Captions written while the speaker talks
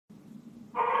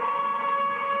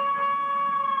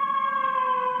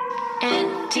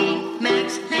Auntie,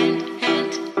 Max, and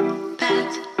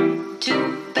Pat.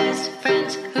 Two best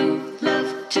friends who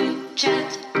love to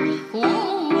chat.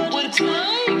 Ooh, what it's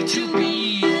like to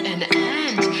be an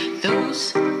ant.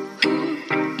 Those who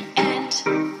ant.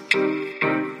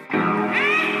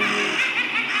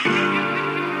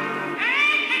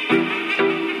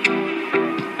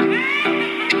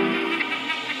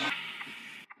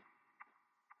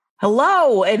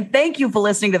 Hello, and thank you for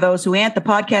listening to Those Who Ant, the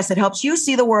podcast that helps you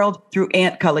see the world through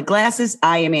ant-colored glasses.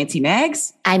 I am Auntie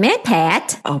Mags. I'm Aunt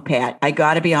Pat. Oh, Pat, I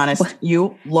gotta be honest.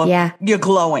 You look, you're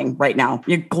glowing right now.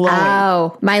 You're glowing.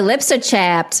 Oh, my lips are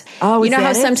chapped. Oh, you know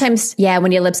how it? sometimes,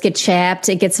 when your lips get chapped,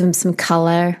 it gets them some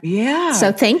color. Yeah.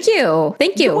 So thank you.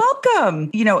 Thank you. You're welcome.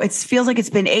 You know, it feels like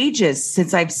it's been ages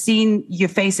since I've seen your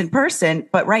face in person,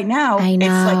 but right now it's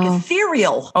like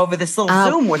ethereal over this little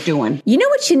Zoom we're doing. You know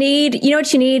what you need?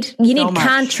 You need So much.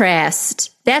 Contrast.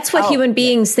 That's what human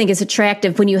beings think is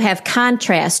attractive when you have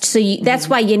contrast. So that's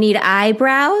why you need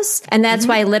eyebrows, and that's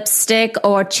why lipstick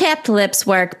or chapped lips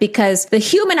work, because the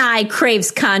human eye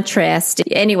craves contrast.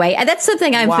 Anyway, that's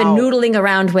something I've been noodling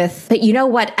around with. But you know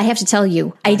what? I have to tell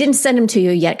you, I didn't send them to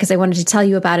you yet because I wanted to tell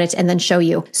you about it and then show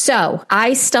you. So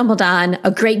I stumbled on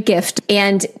a great gift,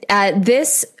 and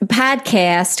this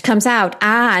podcast comes out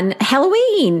on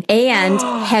Halloween. And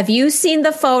have you seen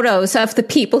the photos of the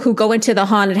people who go into the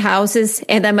haunted houses?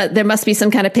 And there must be some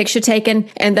kind of picture taken,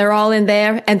 and they're all in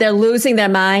there, and they're losing their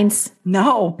minds.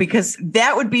 No, because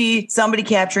that would be somebody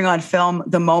capturing on film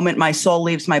the moment my soul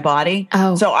leaves my body.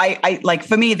 Oh. So I like,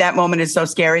 for me, that moment is so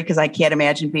scary because I can't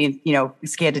imagine being,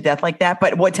 scared to death like that.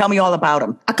 But tell me all about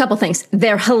them. A couple things.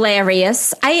 They're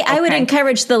hilarious. I would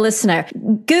encourage the listener,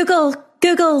 Google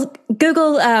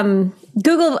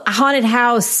haunted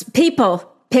house people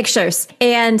pictures,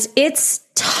 and it's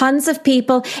tons of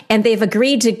people, and they've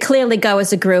agreed to clearly go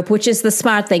as a group, which is the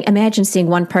smart thing. Imagine seeing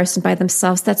one person by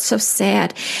themselves. That's so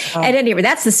sad. At any rate,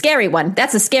 that's the scary one.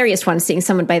 That's the scariest one, seeing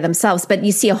someone by themselves. But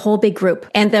you see a whole big group,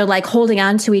 and they're like holding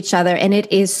on to each other, and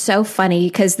it is so funny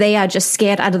because they are just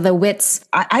scared out of their wits.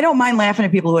 I don't mind laughing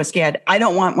at people who are scared. I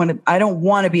don't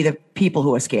want to be the people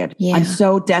who are scared. Yeah. I'm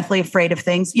so deathly afraid of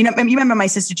things. You remember my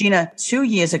sister Gina 2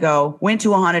 years ago went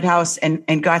to a haunted house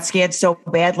and got scared so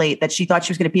badly that she thought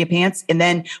she was going to pee her pants. And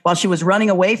then while she was running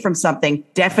away from something,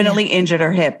 definitely injured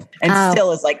her hip, and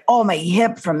still is like, my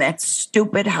hip from that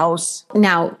stupid house.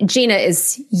 Now, Gina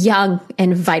is young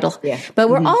and vital, but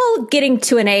we're all getting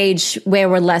to an age where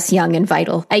we're less young and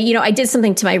vital. I did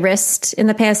something to my wrist in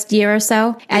the past year or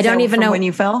so. I don't even know when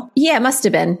you fell. Yeah, it must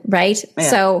have been, right? Yeah.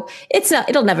 So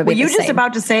it'll never be. Were you just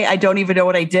about to say, I don't even know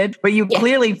what I did, but you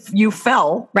clearly, you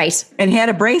fell. Right. And had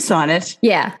a brace on it.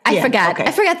 Yeah, I forgot. Okay.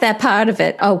 I forgot that part of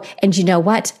it. Oh, and you know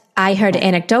what? I heard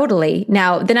anecdotally,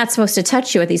 now they're not supposed to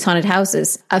touch you at these haunted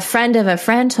houses. A friend of a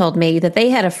friend told me that they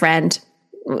had a friend.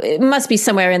 It must be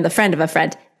somewhere in the friend of a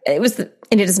friend. And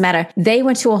it doesn't matter. They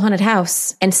went to a haunted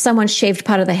house and someone shaved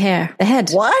part of the head.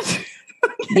 What?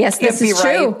 Yes, this is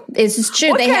true. Right. This is true.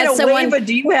 What kind of waiver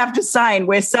do you have to sign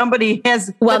where somebody has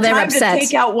the time to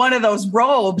take out one of those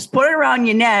robes, put it around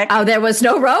your neck? Oh, there was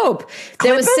no robe.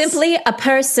 There was simply a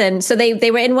person. So they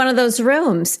were in one of those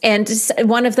rooms, and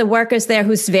one of the workers there,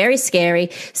 who's very scary,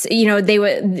 they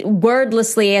were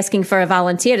wordlessly asking for a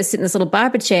volunteer to sit in this little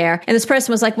barber chair. And this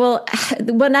person was like,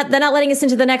 they're not letting us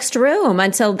into the next room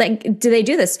until they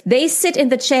do this. They sit in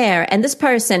the chair, and this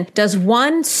person does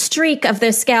one streak of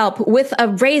their scalp with a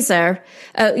razor,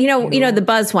 the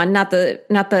buzz one, not the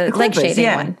leg shaving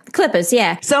one. Clippers,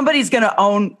 yeah. Somebody's going to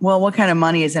own. Well, what kind of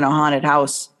money is in a haunted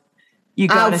house? You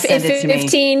got to send it to me.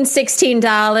 $15,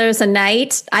 $16 a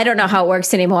night. I don't know how it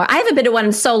works anymore. I haven't been to one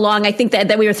in so long. I think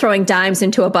that we were throwing dimes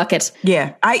into a bucket.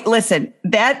 Yeah, listen.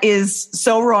 That is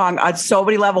so wrong on so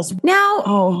many levels. Now,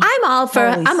 I'm all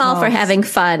for having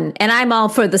fun, and I'm all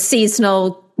for the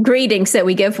seasonal greetings that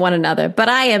we give one another. But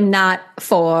I am not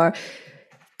for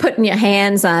putting your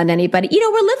hands on anybody.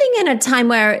 We're living in a time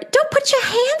where don't put your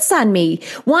hands on me.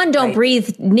 One, don't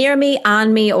breathe near me,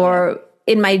 on me, or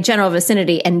in my general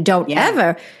vicinity, and don't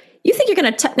ever. You think you're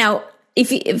going to now?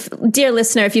 If dear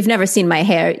listener, if you've never seen my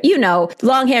hair,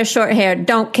 long hair, short hair,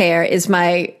 don't care is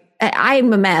my.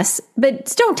 I'm a mess,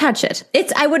 but don't touch it.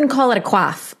 I wouldn't call it a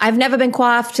coif. I've never been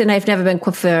coiffed, and I've never been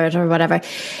coiffured or whatever.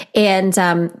 And,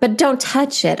 but don't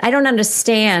touch it. I don't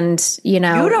understand, You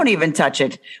don't even touch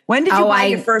it. When did you buy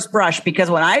your first brush?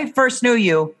 Because when I first knew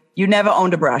you, you never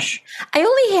owned a brush. I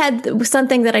only had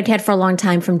something that I'd had for a long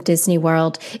time from Disney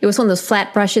World. It was one of those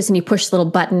flat brushes, and you push the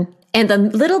little button, and the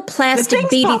little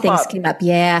plastic beady things came up.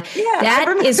 Yeah.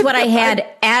 That is what I had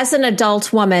as an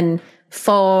adult woman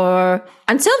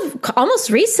until almost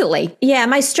recently. Yeah,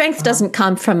 my strength doesn't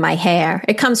come from my hair.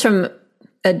 It comes from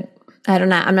I don't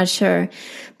know. I'm not sure,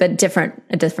 but a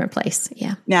different place.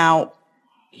 Yeah. Now,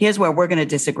 here's where we're going to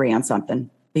disagree on something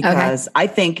because I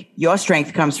think your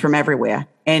strength comes from everywhere.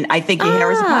 And I think your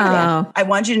hair is a part of that. I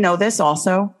want you to know this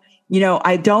also.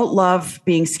 I don't love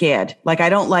being scared. Like, I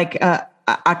don't like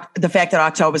the fact that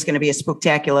October is going to be a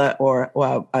spooktacular or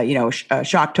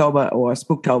Shocktober or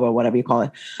Spooktober, whatever you call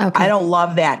it. Okay. I don't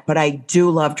love that, but I do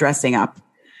love dressing up.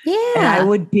 Yeah. And I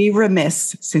would be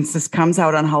remiss, since this comes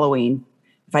out on Halloween,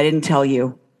 if I didn't tell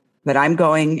you that I'm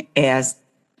going as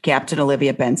Captain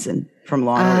Olivia Benson from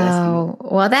Law and Order. Oh,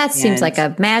 well, that seems like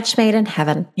a match made in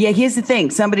heaven. Yeah, here's the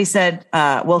thing. Somebody said,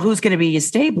 well, who's going to be your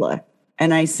stabler?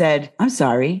 And I said, I'm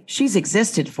sorry, she's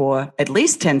existed for at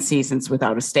least 10 seasons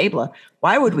without a stabler.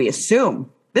 Why would we assume?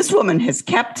 This woman has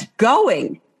kept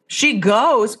going. She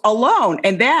goes alone.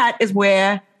 And that is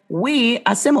where we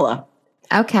are similar.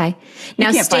 Okay.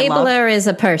 Now, Stabler is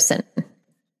a person.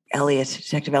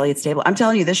 Detective Elliot Stabler. I'm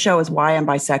telling you, this show is why I'm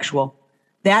bisexual.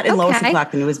 That and Lois and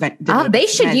Clark, the newest event. Oh, they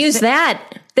should use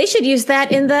that. They should use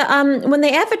that in the when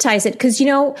they advertise it. Because,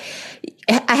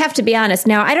 I have to be honest.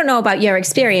 Now, I don't know about your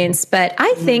experience, but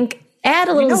I think add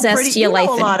a little zest to your life.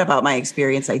 You know a lot about my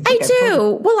experience. I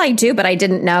do. Well, I do, but I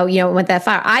didn't know, it went that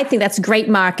far. I think that's great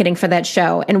marketing for that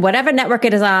show. And whatever network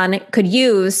it is on could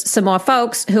use some more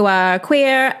folks who are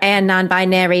queer and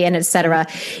non-binary and et cetera.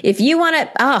 If you want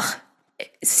to,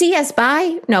 CS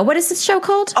By? No, what is this show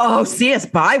called? Oh, CS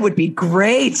By would be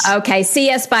great. Okay,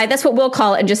 CS By. That's what we'll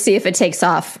call it and just see if it takes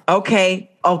off. Okay.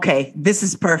 This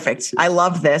is perfect. I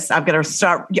love this. I'm going to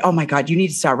start. Oh my God, you need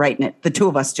to start writing it. The two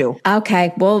of us do.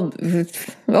 Okay. Well,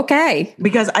 okay.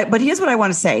 But here's what I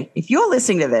want to say. If you're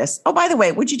listening to this, by the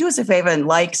way, would you do us a favor and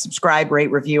like, subscribe, rate,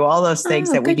 review, all those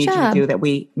things that we need you to do that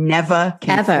we never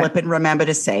can flip and remember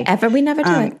to say. We never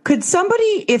do it. Could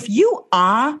somebody, if you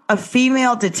are a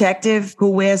female detective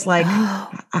who wears like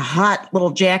a hot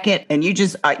little jacket and you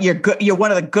just, you're good, you're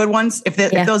one of the good ones, if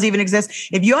those even exist,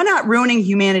 if you're not ruining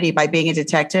humanity by being a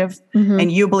detective and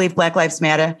you believe Black Lives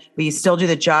Matter, but you still do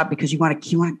the job because you want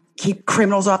to keep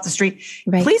criminals off the street,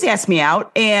 please ask me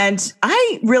out. And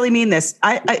I really mean this.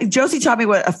 Josie taught me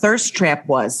what a thirst trap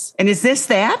was. And is this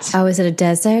that? Oh, is it a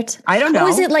desert? I don't know. Or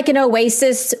is it like an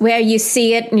oasis where you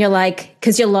see it and you're like,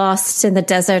 because you're lost in the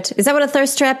desert? Is that what a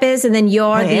thirst trap is? And then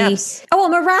you're a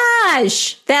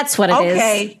mirage. That's what it is.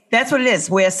 Okay. That's what it is.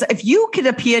 Where if you could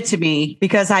appear to me,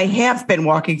 because I have been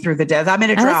walking through the desert. I'm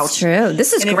in a drought. That's true.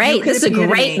 This is great. This is a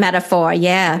great metaphor.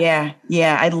 Yeah.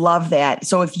 Yeah. I love that.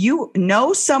 So if you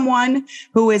know someone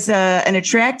who is an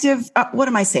attractive, what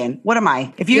am I saying? What am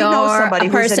I? If you know somebody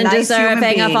who's a nice human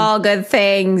being, of all good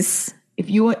things. If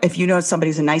you know somebody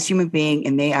who's a nice human being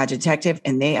and they are a detective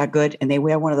and they are good and they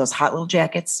wear one of those hot little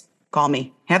jackets, call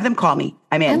me. Have them call me.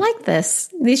 I'm in. I like this.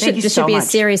 This should be a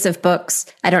series of books.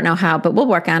 I don't know how, but we'll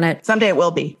work on it. Someday it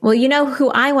will be. Well, who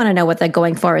I want to know what they're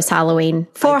going for is Halloween.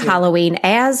 For Halloween.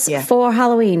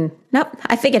 Nope,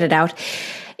 I figured it out.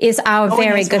 Is our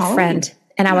very good friend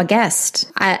and our guest.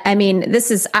 I mean,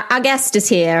 this is our guest is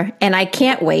here and I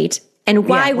can't wait. And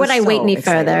why would I wait any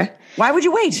further? Why would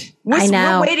you wait? I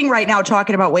know. We're waiting right now,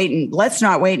 talking about waiting. Let's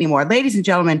not wait anymore. Ladies and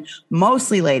gentlemen,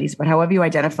 mostly ladies, but however you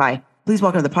identify, please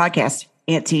welcome to the podcast,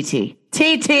 Aunt TT.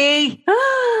 TT!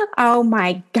 Oh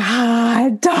my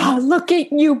God. Oh, look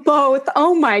at you both.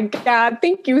 Oh my God.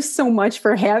 Thank you so much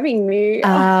for having me.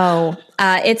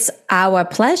 It's our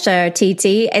pleasure,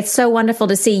 TT. It's so wonderful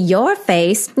to see your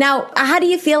face. Now, how do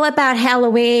you feel about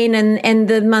Halloween and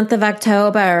the month of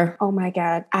October? Oh my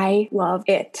God. I love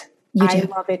it. I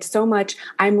love it so much.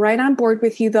 I'm right on board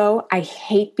with you, though. I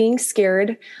hate being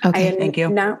scared. Okay, thank you. I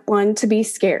am not one to be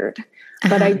scared,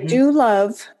 but I do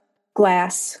love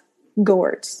glass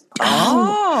gourds.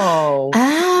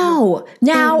 Oh.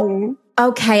 Now,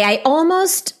 okay.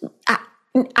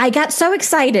 I got so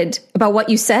excited about what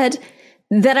you said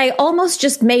that I almost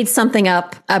just made something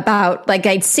up about, like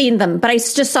I'd seen them, but I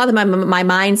just saw them in my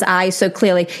mind's eye so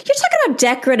clearly. You're talking about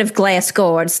decorative glass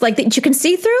gourds, like that you can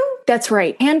see through? That's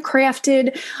right.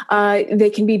 Handcrafted. They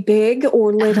can be big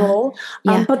or little,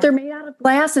 but they're made out of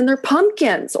glass and they're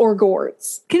pumpkins or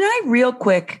gourds. Can I real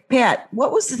quick, Pat,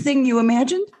 what was the thing you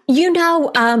imagined?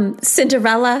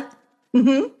 Cinderella.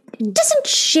 Mm-hmm. Doesn't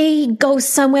she go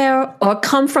somewhere or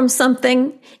come from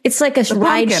something? It's like a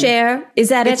ride share. Is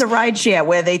that it? It's a ride share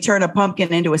where they turn a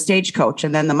pumpkin into a stagecoach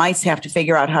and then the mice have to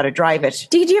figure out how to drive it.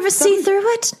 Did you ever see through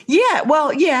it? Yeah.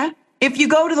 Well, yeah. If you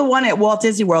go to the one at Walt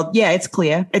Disney World, it's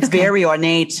clear. It's very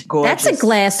ornate, gorgeous. That's a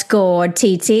glass gourd,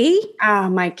 TT.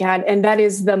 Oh, my God. And that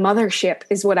is the mothership,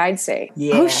 is what I'd say.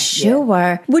 Yeah, oh, sure.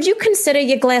 Yeah. Would you consider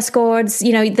your glass gourds,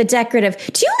 the decorative?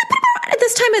 Do you only put at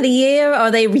this time of the year, or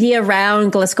are they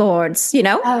year-round glass gourds, you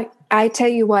know? I tell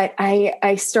you what,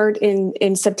 I start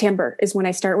in September is when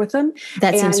I start with them.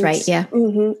 That seems right, yeah.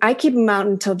 I keep them out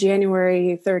until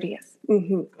January 30th.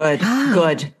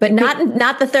 Good. But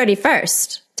not the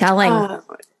 31st. Telling.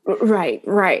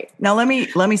 Right. Now let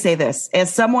me say this.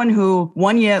 As someone who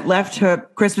one year left her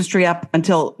Christmas tree up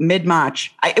until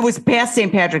mid-March, it was past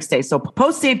St. Patrick's Day. So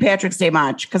post St. Patrick's Day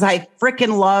March, because I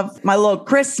freaking love my little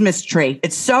Christmas tree.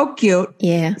 It's so cute.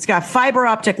 Yeah. It's got fiber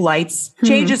optic lights,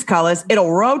 changes colors.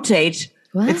 It'll rotate.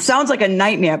 What? It sounds like a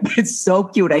nightmare, but it's so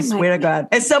cute. I swear to God.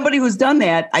 As somebody who's done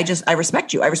that, I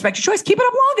respect you. I respect your choice. Keep it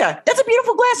up longer. That's a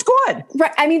beautiful glass gourd.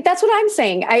 Right. I mean, that's what I'm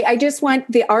saying. I just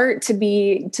want the art to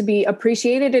be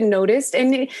appreciated and noticed.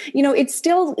 And, it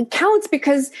still counts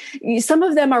because some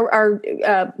of them are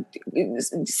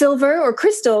silver or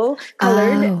crystal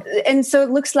colored. Oh. And so it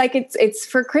looks like it's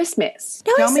for Christmas.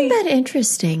 No, isn't that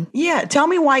interesting? Yeah. Tell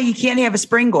me why you can't have a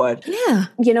spring gourd. Yeah.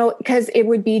 Because it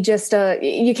would be just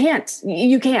you can't.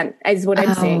 You can't, is what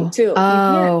I'm saying too.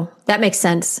 Oh, that makes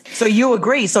sense. So you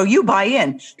agree. So you buy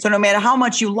in. So no matter how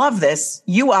much you love this,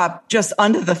 you are just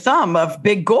under the thumb of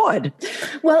Big Gourd.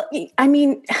 Well, I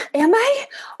mean, am I?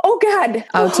 Oh God.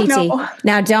 Oh, TT. No.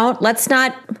 Now let's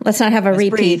not have a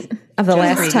repeat of the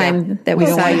last time that we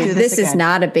saw you. This is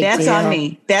not a big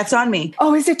deal. That's on me.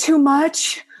 Oh, is it too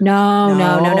much? No.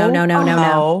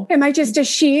 Am I just a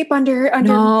sheep under Big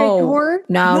Gourd?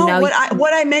 No.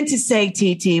 What I meant to say,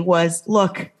 TT, was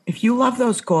look, if you love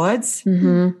those gourds,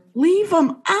 leave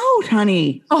them out,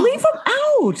 honey. Leave them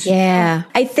out. Yeah.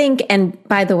 I think, and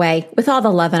by the way, with all the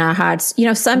love in our hearts,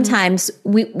 sometimes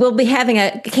we'll be having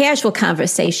a casual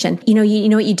conversation. You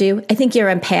know what you do? I think you're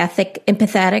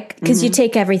empathetic, because you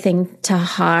take everything to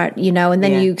heart, and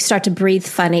then you start to breathe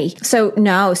funny. So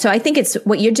I think it's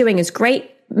what you're doing is great.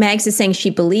 Mags is saying she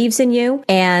believes in you,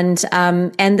 and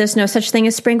there's no such thing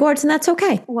as spring gourds, and that's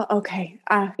okay. Well, okay.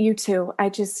 You too. I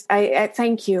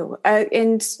thank you.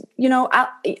 And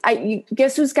I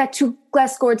guess who's got 2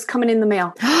 glass gourds coming in the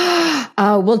mail?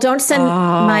 Oh, well, don't send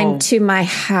mine to my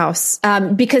house,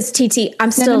 because TT,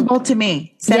 send them both to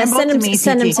me. Send them to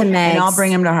Mags, and I'll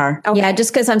bring them to her. Okay. Yeah,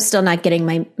 just because I'm still not getting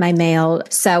my mail.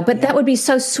 So, but that would be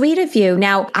so sweet of you.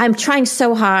 Now, I'm trying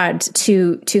so hard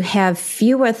to have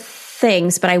fewer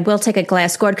things, but I will take a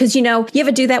glass gourd, because you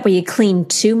ever do that where you clean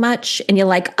too much and you're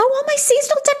like, oh, all my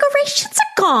seasonal decorations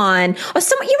are gone, or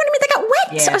some, they got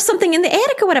wet or something in the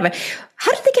attic or whatever.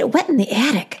 How did they get wet in the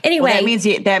attic? Anyway,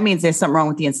 that means there's something wrong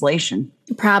with the insulation.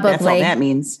 Probably. That's all that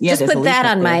means. Yeah, just put that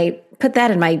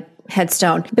in my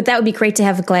headstone. But that would be great to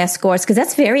have glass gourds, because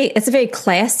it's a very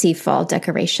classy fall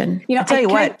decoration. I'll tell you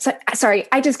what. Sorry,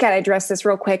 I just got to address this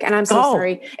real quick, and I'm so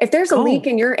sorry. If there's a leak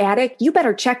in your attic, you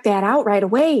better check that out right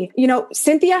away.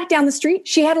 Cynthia down the street,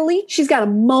 she had a leak. She's got a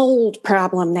mold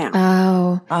problem now.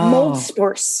 Oh. Mold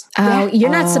spores. Oh, you're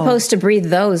not supposed to breathe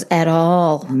those at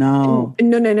all. No.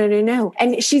 No.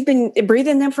 And she's been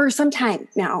breathing them for some time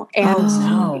now.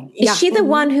 And Is she the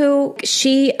one who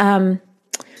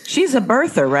She's a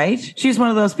birther, right? She's one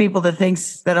of those people that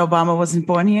thinks that Obama wasn't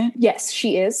born here? Yes,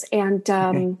 she is. And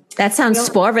that sounds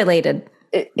spore related.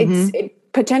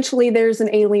 Potentially there's an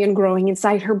alien growing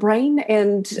inside her brain,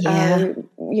 and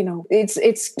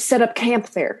it's set up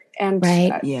camp there. And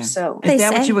so is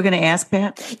that what you were going to ask,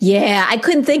 Pat? Yeah, I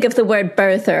couldn't think of the word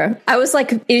birther. I was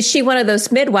like, is she one of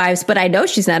those midwives? But I know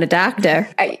she's not a doctor.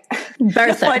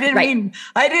 Birther. No, I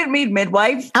didn't mean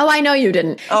midwife. Oh, I know you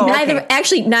didn't. Oh,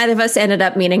 neither of us ended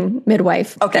up meaning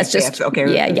midwife. Okay, that's just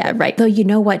okay. Yeah, right. Though you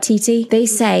know what, TT? They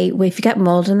say if you got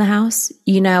mold in the house,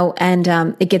 and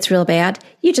it gets real bad,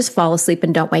 you just fall asleep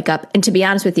and don't wake up. And to be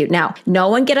honest with you, now no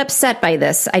one get upset by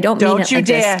this. I don't mean it like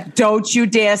this. Don't you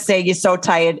dare say you're so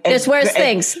tired. There's worse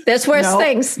things. There's worse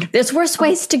things. There's worse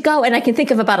ways to go. And I can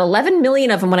think of about 11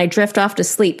 million of them when I drift off to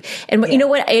sleep. And you know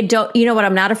what?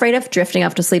 I'm not afraid of? Drifting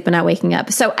off to sleep and not waking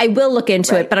up. So I will look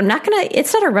into it, but I'm not going to,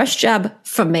 it's not a rush job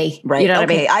for me. Right. You know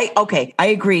what I mean? I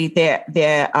agree.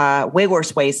 There are way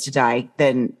worse ways to die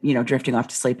than, drifting off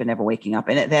to sleep and never waking up.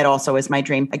 And that also is my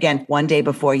dream. Again, one day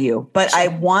before you. But I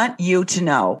want you to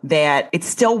know that it's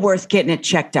still worth getting it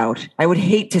checked out. I would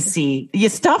hate to see your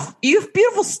stuff. You have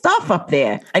beautiful stuff up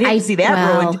there. I didn't see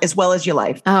that ruined as well as your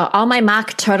life. Oh, all my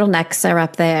mock turtlenecks are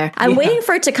up there. I'm waiting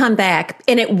for it to come back,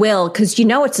 and it will, because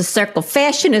it's a circle.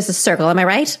 Fashion is a circle. Am I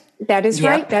right? That is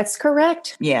right. That's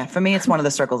correct. Yeah. For me, it's one of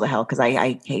the circles of hell, because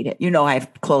I hate it. I have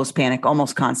clothes panic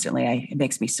almost constantly. It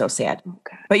makes me so sad.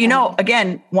 Okay. But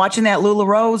again, watching that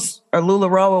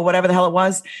LuLaRoe or whatever the hell it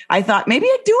was, I thought maybe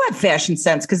I do have fashion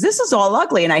sense, because this is all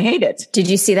ugly and I hate it. Did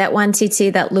you see that one,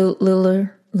 TT, that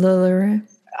LuLaRoe?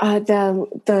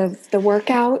 The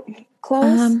workout.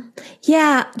 clothes?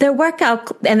 Yeah, their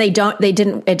workout, and it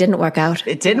didn't work out.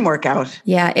 It didn't work out.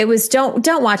 Yeah, it was, don't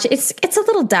watch it. It's a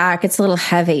little dark. It's a little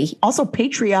heavy. Also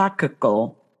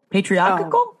patriarchal.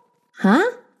 Patriarchal? Huh?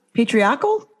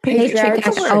 Patriarchal?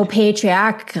 Patriarchal. Oh,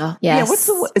 patriarchal. Yes.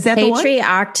 Yeah, is that the one?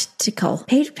 Patriarchal.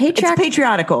 It's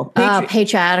patriarchal.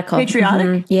 Patriarchal. Patriotic?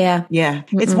 Mm-hmm. Yeah. Yeah.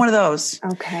 It's one of those.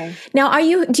 Okay. Now,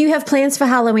 do you have plans for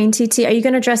Halloween, TT? Are you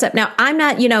going to dress up? Now, I'm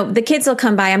not, the kids will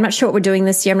come by. I'm not sure what we're doing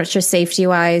this year. I'm not sure safety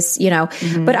wise,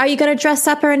 but are you going to dress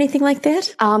up or anything like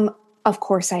that? Of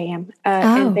course I am.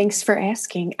 And thanks for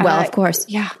asking. Well, of course.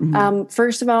 Yeah.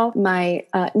 First of all, my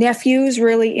nephew's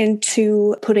really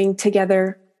into putting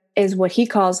together is what he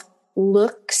calls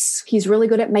looks. He's really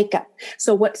good at makeup.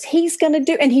 So what he's going to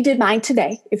do, and he did mine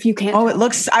today, if you can't. Oh, it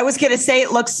looks, I was going to say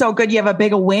it looks so good. You have a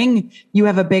bigger wing. You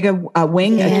have a bigger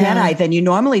wing, a cat eye than you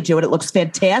normally do. And it looks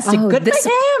fantastic. Good for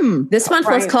him. This month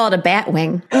was called a bat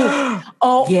wing.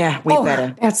 Oh, yeah, way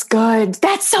better. That's good.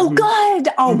 That's so good.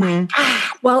 Oh my God.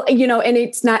 Well, and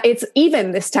it's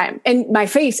even this time. And my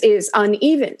face is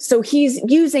uneven. So he's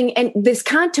using this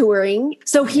contouring.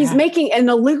 So he's making an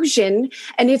illusion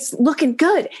and it's looking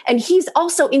good. And he's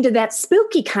also into that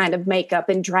spooky kind of makeup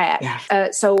and drag.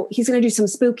 Yeah. So he's going to do some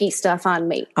spooky stuff on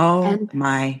me. Oh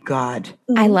my God.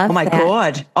 I love that. Oh my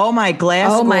God. Oh my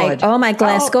glass gourd. Oh my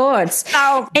glass gourds.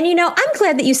 Oh. And I'm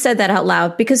glad that you said that out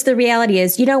loud, because the reality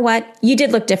is, you know what? You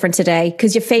did look different today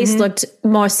because your face looked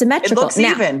more symmetrical. It looks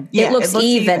even. Yeah, it looks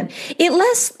even.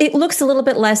 It looks a little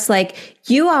bit less like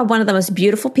you are one of the most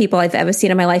beautiful people I've ever seen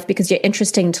in my life, because you're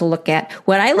interesting to look at.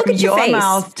 When I look at your face,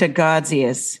 mouth to God's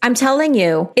ears, I'm telling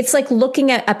you, it's like looking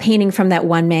at a painting from that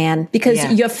one man,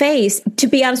 because your face, to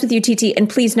be honest with you, TT, and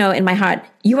please know in my heart,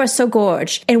 you are so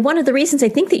gorge. And one of the reasons I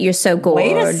think that you're so gorge.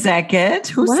 Wait a second.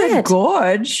 Who said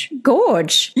gorge?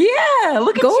 Gorge. Yeah,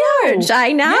 look at gorge. You.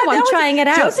 I know. Yeah, I'm trying it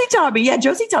out. Josie taught me. Yeah,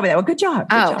 Josie taught me that. Well, good job.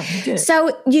 Good job. You did.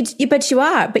 So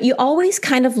but you always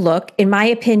kind of look, in my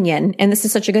opinion, and this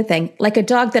is such a good thing, like a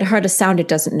dog that heard a sound it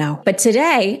doesn't know. But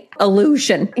today,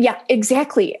 illusion. Yeah,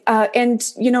 exactly. And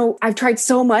I've tried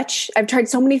so much. I've tried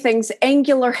so many things: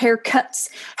 angular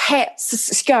haircuts,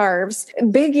 hats, scarves,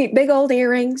 big old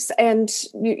earrings, and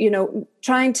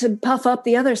trying to puff up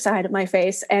the other side of my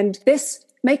face. And this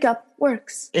makeup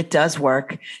works. It does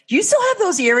work. Do you still have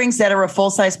those earrings that are a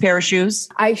full-size pair of shoes?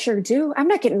 I sure do. I'm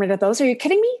not getting rid of those. Are you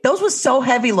kidding me? Those were so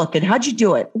heavy looking. How'd you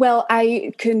do it? Well,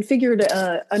 I configured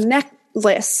a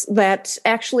necklace that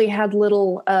actually had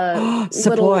little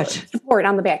support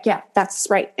on the back. Yeah, that's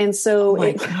right. And so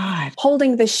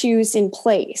holding the shoes in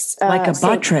place. Like a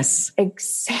buttress.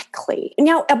 Exactly.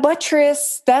 Now, a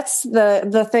buttress, that's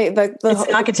the thing. It's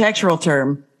an architectural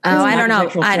term. Oh, I don't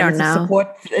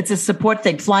know. It's a support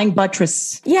thing. Flying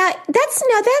buttress. Yeah,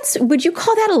 that's. Would you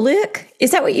call that a look?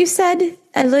 Is that what you said?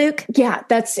 A look? Yeah,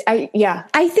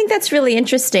 I think that's really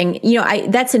interesting.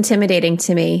 That's intimidating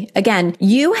to me. Again,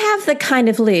 you have the kind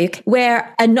of look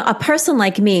where a person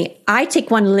like me, I take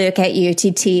one look at you,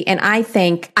 TT, and I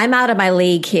think I'm out of my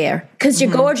league here, because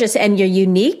you're gorgeous and you're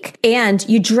unique and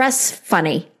you dress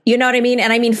funny. You know what I mean?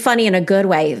 And I mean funny in a good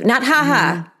way. Not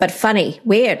but funny.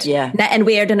 Weird. Yeah. And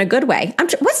weird in a good way.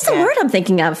 What's the word I'm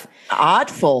thinking of?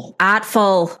 Artful.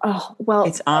 Oh, well.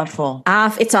 It's artful.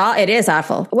 It is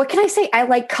artful. What can I say? I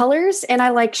like colors and I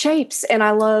like shapes and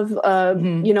I love,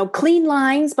 clean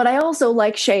lines, but I also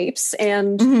like shapes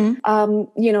and,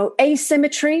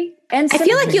 asymmetry. I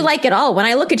feel like you like it all. When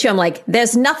I look at you, I'm like,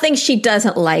 there's nothing she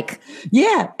doesn't like.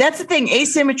 Yeah, that's the thing.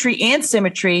 Asymmetry and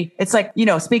symmetry. It's like,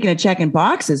 speaking of checking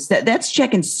boxes, that's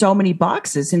checking so many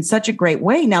boxes in such a great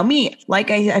way. Now, me,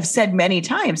 like I've said many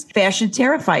times, fashion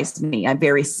terrifies me. I'm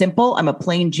very simple. I'm a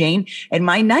plain Jane. And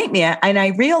my nightmare, and I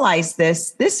realized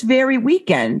this very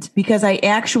weekend, because I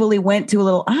actually went to a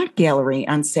little art gallery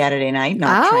on Saturday night.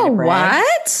 Not trying to brag.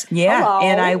 What? Yeah. Hello.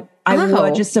 And I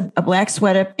wore just a black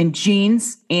sweater and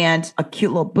jeans and a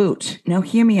cute little boot. Now,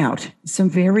 hear me out. Some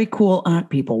very cool art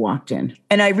people walked in.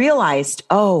 And I realized,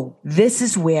 this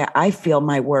is where I feel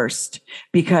my worst,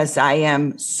 because I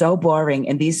am so boring.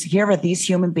 And here are these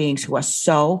human beings who are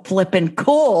so flippin'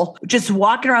 cool, just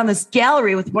walking around this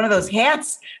gallery with one of those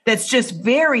hats that's just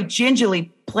very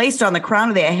gingerly placed on the crown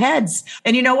of their heads.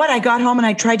 And you know what? I got home and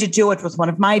I tried to do it with one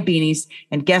of my beanies.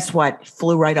 And guess what?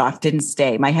 Flew right off. Didn't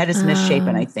stay. My head is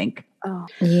misshapen, I think. Oh.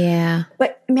 Yeah.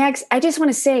 But Mags, I just want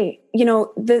to say,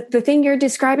 the thing you're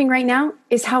describing right now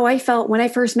is how I felt when I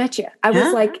first met you. I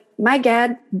was like, my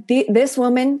God, this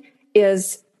woman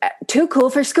is too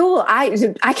cool for school. I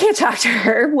can't talk to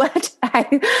her. What?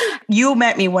 You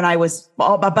met me when I was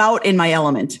about in my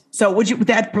element. So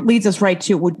that leads us right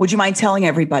to, would you mind telling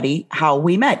everybody how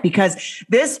we met? Because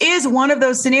this is one of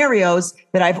those scenarios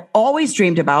that I've always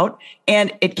dreamed about,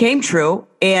 and it came true.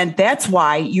 And that's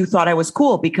why you thought I was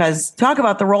cool, because talk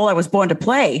about the role I was born to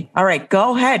play. All right,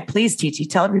 go ahead. Please, TT,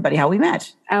 tell everybody how we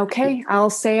met. Okay,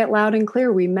 I'll say it loud and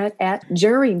clear. We met at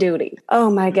jury duty. Oh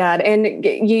my God. And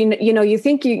you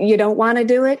think you don't want to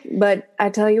do it, but I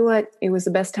tell you what, it was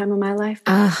the best time of my life.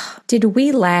 Did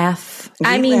we laugh?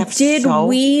 Did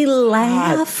we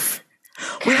laugh?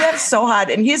 We laughed so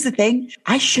hard. And here's the thing.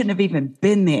 I shouldn't have even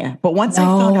been there. But once I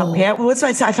found out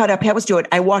Pat was doing it,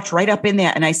 I walked right up in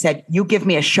there and I said, you give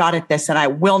me a shot at this and I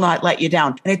will not let you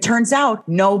down. And it turns out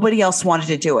nobody else wanted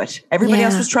to do it. Everybody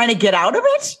else was trying to get out of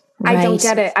it. Right. I don't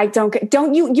get it.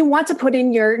 Don't you want to put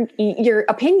in your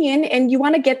opinion, and you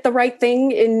want to get the right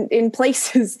thing in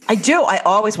places. I do. I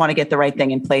always want to get the right thing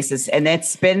in places. And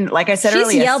it's been, like I said earlier,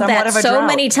 she's yelled that so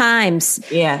many times.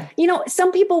 Yeah.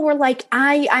 Some people were like,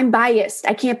 I'm biased.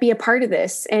 I can't be a part of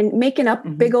this, and making up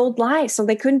big old lies so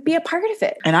they couldn't be a part of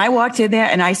it. And I walked in there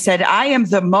and I said, I am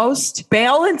the most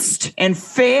balanced and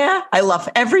fair. I love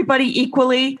everybody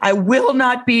equally. I will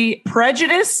not be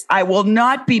prejudiced. I will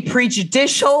not be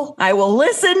prejudicial. I will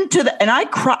listen to and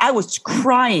I was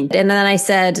crying. And then I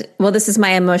said, well, this is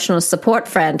my emotional support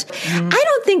friend. I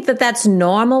don't think that that's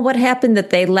normal what happened,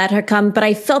 that they let her come, but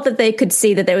I felt that they could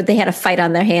see that they had a fight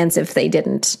on their hands if they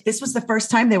didn't. This was the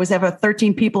first time there was ever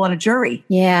 13 people on a jury.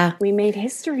 Yeah. We made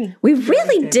history. We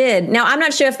really did. Now, I'm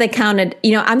not sure if they counted,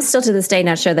 I'm still to this day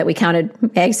not sure that we counted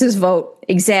Mags's vote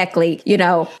exactly,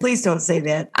 Please don't say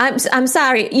that. I'm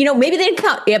sorry. Maybe they didn't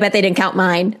count. Yeah, I bet they didn't count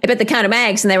mine. I bet they counted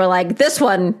Mags and they were like, this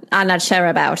one I'm not sure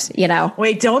about,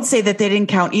 Wait, don't say that they didn't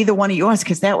count either one of yours,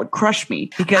 because that would crush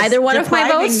me. Because either one of my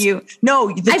votes?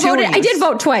 I did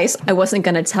vote twice. I wasn't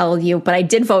going to tell you, but I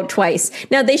did vote twice.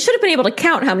 Now, they should have been able to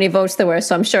count how many votes there were,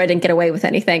 so I'm sure I didn't get away with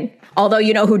anything. Although,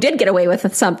 who did get away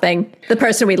with something? The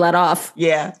person we let off.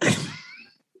 Yeah.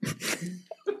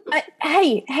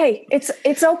 Hey,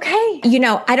 it's okay.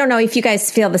 I don't know if you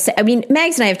guys feel the same. I mean,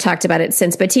 Mags and I have talked about it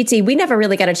since, but TT, we never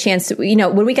really got a chance to,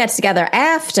 when we got together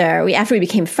after we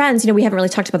became friends, we haven't really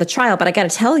talked about the trial, but I got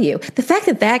to tell you, the fact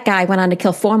that guy went on to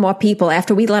kill 4 more people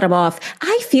after we let him off,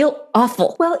 I feel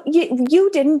awful. Well, you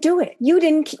didn't do it. You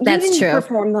didn't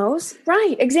perform those.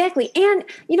 Right, exactly. And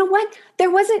you know what?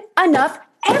 There wasn't enough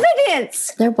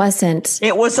evidence. There wasn't.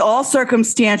 It was all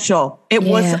circumstantial.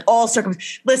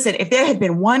 Listen, if there had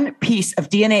been one piece of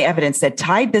DNA evidence that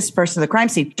tied this person to the crime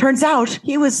scene, turns out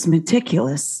he was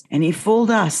meticulous and he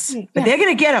fooled us. Yeah. But they're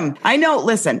going to get him. I know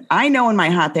in my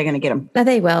heart they're going to get him.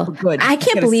 They will. Good. I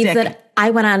can't believe that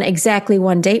I went on exactly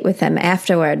one date with him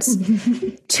afterwards.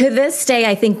 To this day,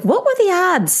 I think, what were the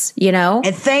odds,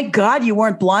 And thank God you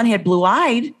weren't blonde-haired,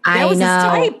 blue-eyed. That was his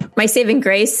type. My saving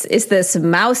grace is this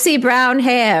mousy brown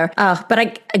hair. Oh,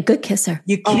 but a good kisser.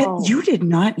 You did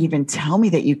not even tell me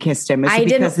that you kissed him. Is it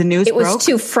because the news broke? It was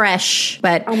too fresh.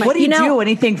 But what did you do?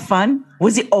 Anything fun?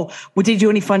 Did he do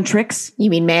any fun tricks? You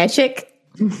mean magic?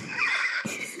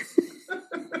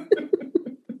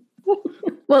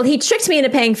 Well, he tricked me into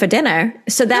paying for dinner.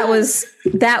 So that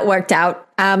worked out.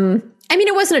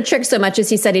 It wasn't a trick so much as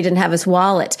he said he didn't have his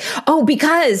wallet. Oh,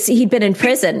 because he'd been in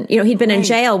prison. He'd been in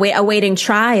jail awaiting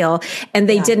trial, and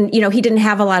they didn't, he didn't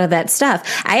have a lot of that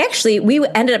stuff. We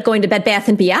ended up going to Bed Bath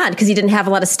 & Beyond because he didn't have a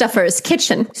lot of stuff for his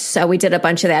kitchen. So we did a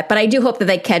bunch of that. But I do hope that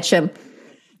they catch him.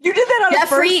 You did that on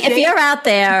Jeffrey, a first date? If you're out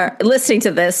there listening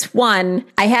to this, 1,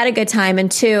 I had a good time,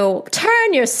 and 2,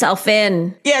 turn yourself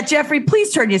in. Yeah, Jeffrey,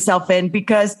 please turn yourself in,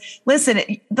 because listen,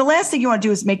 the last thing you want to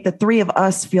do is make the 3 of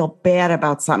us feel bad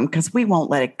about something, because we won't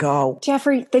let it go.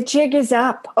 Jeffrey, the jig is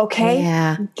up, okay?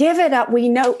 Yeah. Give it up. We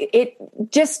know it.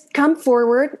 Just come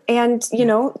forward and,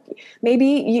 maybe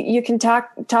you can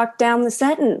talk down the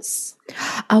sentence.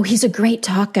 Oh, he's a great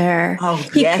talker. Oh,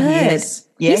 he is.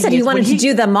 Yeah, he said he wanted to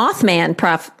do the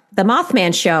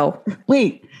Mothman show.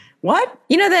 Wait, what?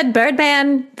 That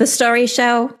Birdman, the story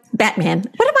show? Batman.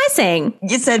 What am I saying?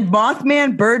 You said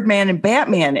Mothman, Birdman, and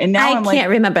Batman. And now I can't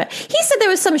remember. He said there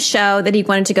was some show that he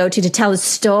wanted to go to tell his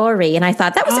story. And I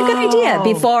thought that was a good idea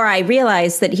before I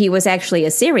realized that he was actually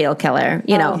a serial killer,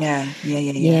 Yeah.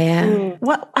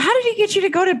 Well, how did he get you to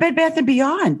go to Bed Bath &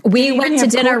 Beyond? We went to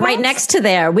dinner right next to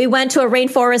there. We went to a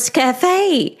Rainforest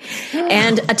Cafe,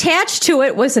 and attached to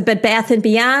it was a Bed Bath &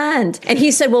 Beyond. And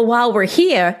he said, well, while we're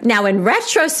here, now in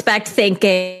retrospect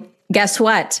thinking, guess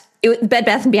what? Bed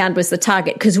Bath & Beyond was the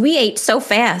target, because we ate so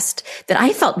fast that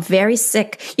I felt very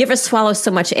sick. You ever swallow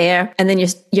so much air and then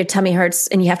your tummy hurts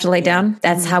and you have to lay down?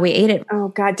 That's how we ate it. Oh,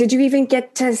 God. Did you even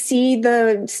get to see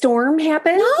the storm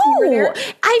happen? No,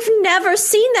 I've never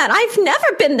seen that. I've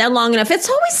never been there long enough. It's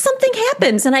always something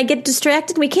happens and I get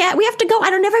distracted. We have to go.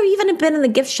 I don't never even have been in the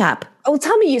gift shop. Oh,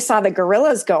 tell me you saw the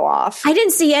gorillas go off. I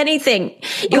didn't see anything.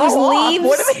 It Go was off? leaves.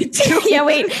 What do they do? Yeah,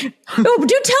 wait. Oh,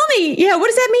 do tell me. Yeah, what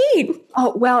does that mean?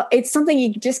 Oh, well, it's something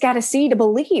you just got to see to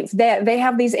believe. That they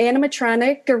have these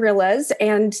animatronic gorillas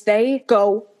and they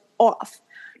go off.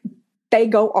 They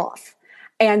go off.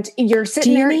 And you're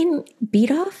sitting Do you there. mean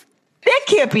beat off? That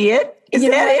can't be it. Is You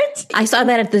know that what? it? I saw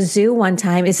that at the zoo one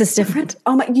time. Is this different?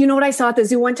 Oh my, you know what I saw at the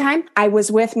zoo one time? I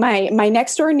was with my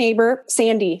next door neighbor,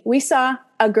 Sandy. We saw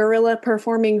a gorilla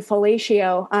performing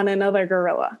fellatio on another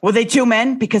gorilla. Were they two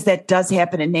men? Because that does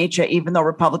happen in nature, even though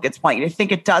Republicans want you to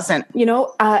think it doesn't. You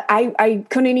know, I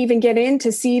couldn't even get in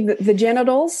to see the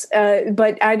genitals,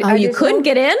 but I You just couldn't know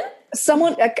get in?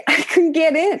 someone. I couldn't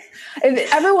get in. And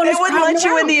everyone They was wouldn't crowding let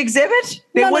you in around. the exhibit?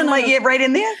 They No, wouldn't no, let no. you right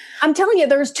in there? I'm telling you,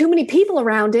 there was too many people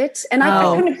around it, and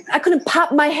I couldn't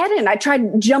pop my head in. I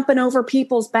tried jumping over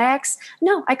people's backs.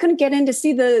 No, I couldn't get in to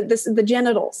see the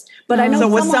genitals. But I know So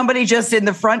was someone- somebody just in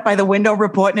the front by the window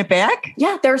reporting it back?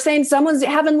 Yeah, they're saying someone's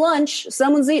having lunch,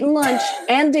 someone's eating lunch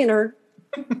and dinner,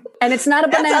 and it's not a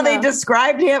That's banana. how they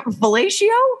described him. Fellatio?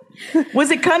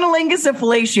 Was it cunnilingus or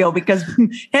fellatio? Because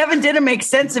having dinner makes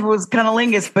sense if it was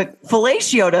cunnilingus, but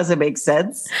fellatio doesn't make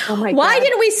sense. Oh my Why God.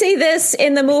 didn't we see this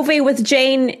in the movie with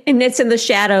Jane and It's in the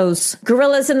Shadows?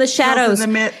 Gorillas in the Shadows. the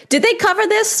Myth. Did they cover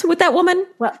this with that woman?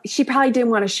 Well, she probably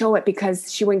didn't want to show it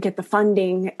because she wouldn't get the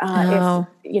funding Oh.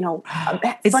 if, you know,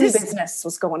 Is funny this- business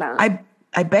was going on.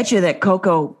 I bet you that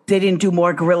Coco, they didn't do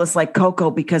more gorillas like Coco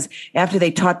because after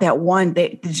they taught that one,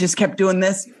 they just kept doing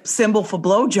this symbol for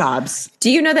blowjobs.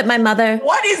 Do you know that my mother...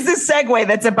 What is the segue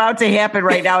that's about to happen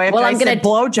right now after Well, I I'm said gonna-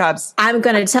 blowjobs? I'm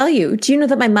going to tell you. Do you know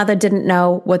that my mother didn't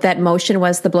know what that motion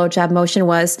was, the blowjob motion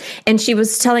was? And she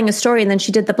was telling a story and then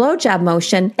she did the blowjob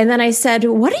motion. And then I said,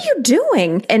 what are you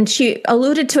doing? And she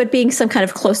alluded to it being some kind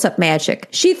of close-up magic.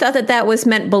 She thought that that was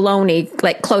meant baloney,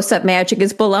 like close-up magic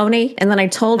is baloney. And then I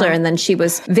told her and then she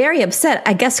was very upset,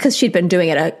 I guess because she'd been doing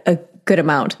it a good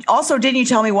amount. Also, didn't you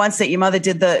tell me once that your mother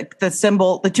did the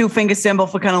symbol, the 2-finger symbol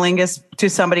for cunnilingus to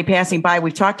somebody passing by?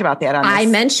 We've talked about that on this. I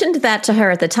mentioned that to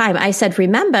her at the time. I said,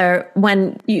 remember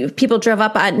when people drove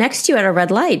up next to you at a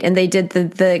red light and they did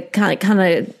the kind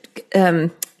of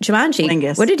Jumanji.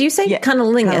 Lingus. What did you say? Yeah,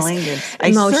 Cunnilingus.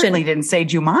 I Motion. certainly didn't say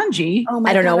Jumanji. Oh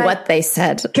my I don't know God, what they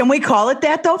said. Can we call it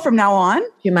that though from now on?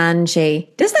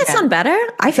 Jumanji. Doesn't that sound better?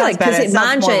 I feel Sounds like because better. It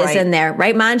sounds more manja is right. in there,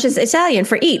 right? Manja is Italian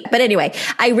for eat. But anyway,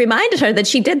 I reminded her that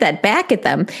she did that back at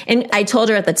them. And I told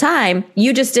her at the time,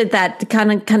 you just did that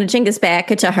kind of jingus back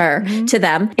to her, to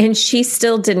them. And she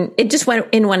still didn't, it just went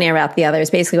in one ear out the other is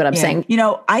basically what I'm saying. You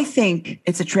know, I think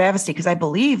it's a travesty because I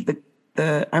believe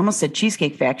I almost said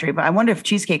Cheesecake Factory, but I wonder if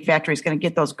Cheesecake Factory is going to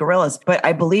get those gorillas. But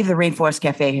I believe the Rainforest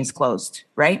Cafe has closed,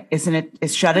 right? Isn't it?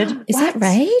 It's shuttered. Is that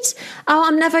right? Oh,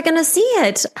 I'm never going to see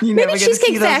it. You're never Maybe gonna see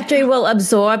Cheesecake those- Factory will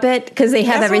absorb it because they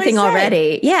have That's what I everything said.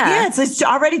 already. Yeah, it's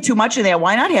already too much in there.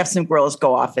 Why not have some gorillas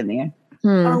go off in there?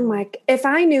 Oh my! If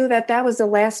I knew that was the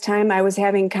last time I was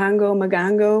having Congo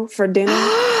Magongo for dinner,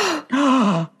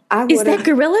 I Is would that have.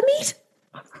 gorilla meat?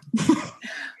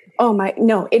 Oh my!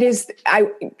 No, it is.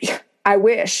 I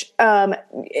wish.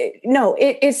 No,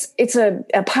 it's a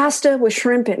pasta with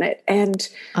shrimp in it, and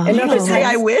another You say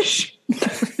I time wish.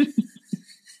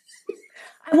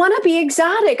 I want to be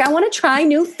exotic. I want to try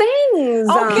new things.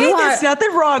 Okay, there's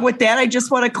nothing wrong with that. I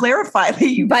just want to clarify that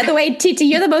you. By the way, Titi,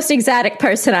 you're the most exotic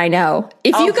person I know.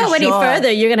 If Oh, you go for any sure. further,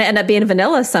 you're going to end up being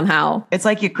vanilla somehow. It's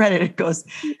like your credit. It goes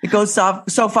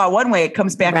so far one way. It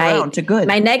comes back Right. around to good.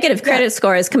 My negative credit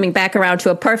score is coming back around to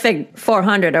a perfect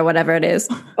 400 or whatever it is.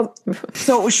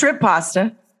 So it was shrimp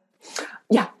pasta.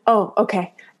 Yeah. Oh,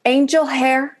 okay. Angel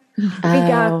hair. We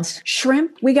got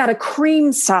shrimp. We got a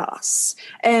cream sauce.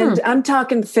 And I'm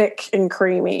talking thick and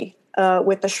creamy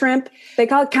with the shrimp. They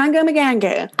call it Congo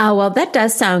Maganga. Oh, well, that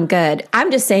does sound good.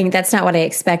 I'm just saying that's not what I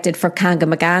expected for Congo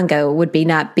Magongo would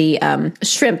not be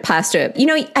shrimp pasta. You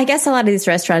know, I guess a lot of these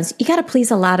restaurants, you got to please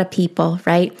a lot of people,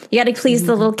 right? You got to please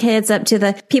the little kids up to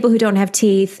the people who don't have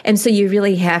teeth. And so you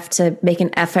really have to make an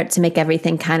effort to make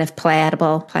everything kind of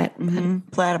palatable.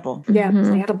 Plattable. Yeah,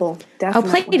 platable. Oh,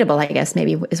 Definitely. platable, I guess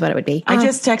maybe is what it would be. I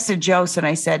just texted Jose and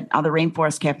I said, the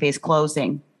Rainforest Cafe is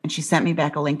closing. And she sent me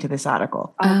back a link to this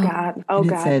article. Oh, God. Oh, And it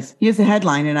God. says, here's the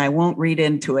headline, and I won't read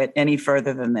into it any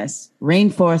further than this.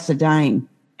 Rainforests are dying,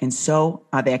 and so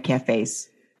are their cafes.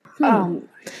 Oh,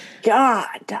 my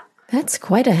God. That's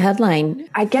quite a headline.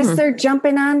 I guess they're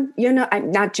jumping on, I'm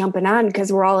not jumping on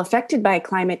because we're all affected by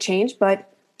climate change,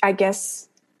 but I guess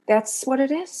that's what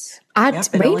it is. Odd Yep,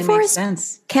 it only makes rainforest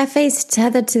sense. cafes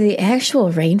tethered to the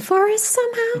actual rainforest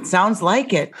somehow? Sounds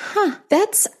like it. Huh,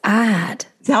 that's odd.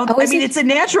 I is mean, it- it's a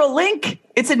natural link.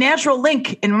 It's a natural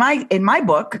link in my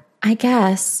book. I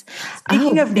guess.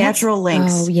 Speaking of natural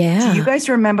links, oh, yeah. do you guys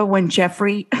remember when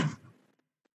Jeffrey?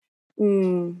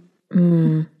 Do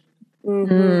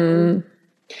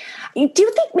you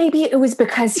think maybe it was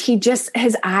because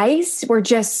his eyes were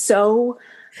just so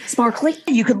sparkly?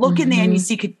 You could look in there and you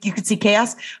could see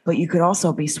chaos, but you could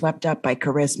also be swept up by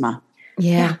charisma.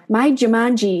 Yeah. My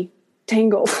Jumanji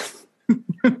tango.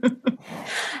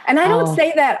 And I don't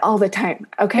say that all the time.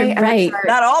 Okay. Right.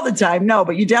 Not all the time. No,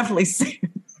 but you definitely say it.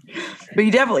 But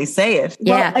you definitely say it.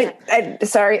 Yeah. Well,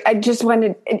 sorry. I just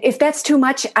wanted, if that's too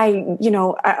much, I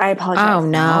apologize. Oh,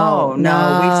 no.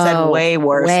 No. We've said way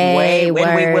worse. Way worse.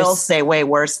 And we will say way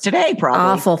worse today, probably.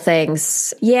 Awful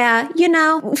things. Yeah.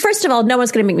 First of all, no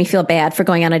one's going to make me feel bad for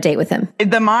going on a date with him.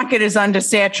 The market is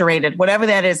undersaturated, whatever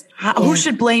that is. Who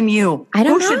should blame you? I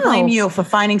don't know. Who should blame you for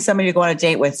finding somebody to go on a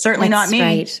date with? Certainly not me.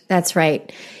 Right. That's right.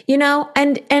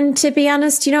 And to be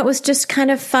honest, it was just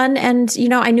kind of fun. And,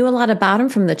 I knew a lot about him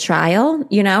from the trial,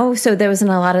 so there wasn't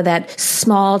a lot of that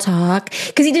small talk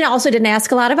because he also didn't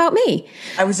ask a lot about me.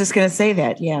 I was just going to say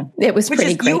that. Yeah. It was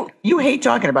pretty great. You hate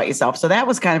talking about yourself. So that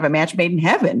was kind of a match made in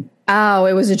heaven. Oh,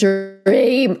 it was a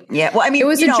dream. Yeah. Well, I mean, it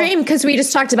was a dream because we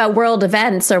just talked about world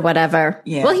events or whatever.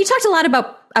 Yeah. Well, he talked a lot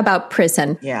about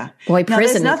prison. Yeah. Boy,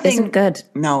 prison isn't good.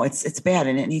 No, it's bad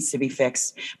and it needs to be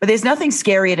fixed. But there's nothing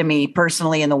scarier to me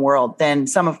personally in the world than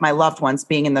some of my loved ones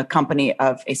being in the company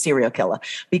of a serial killer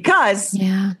because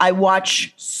I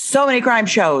watch so many crime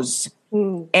shows.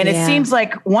 And it seems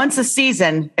like once a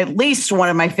season, at least one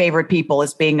of my favorite people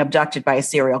is being abducted by a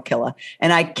serial killer.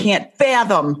 And I can't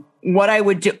fathom what I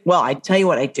would do. Well, I'd tell you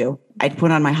what I'd do. I'd put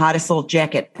on my hottest little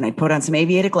jacket and I'd put on some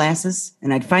aviator glasses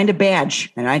and I'd find a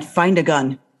badge and I'd find a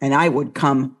gun and I would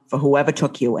come for whoever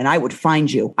took you and I would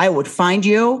find you. I would find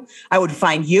you. I would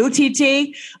find you,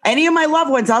 TT. Any of my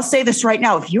loved ones, I'll say this right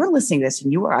now. If you're listening to this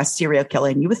and you are a serial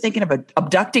killer and you were thinking of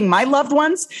abducting my loved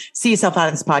ones, see yourself out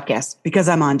of this podcast because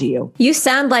I'm on to you. You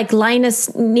sound like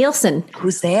Linus Nielsen.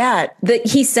 Who's that?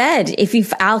 He said,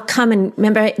 I'll come and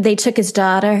remember they took his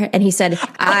daughter and he said,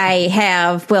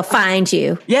 we'll find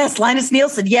you. Yes. Linus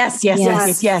Nielsen. Yes.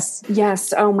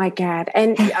 Yes. Oh my God.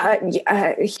 And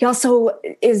he also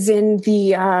is in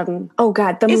the, the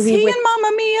movie. Is he in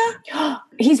Mamma Mia?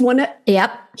 He's one of.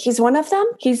 Yep. He's one of them.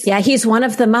 He's one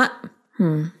of them.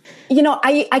 I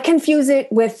confuse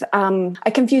it with.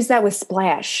 I confuse that with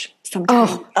Splash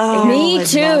sometimes. Oh, me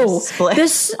too.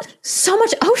 There's so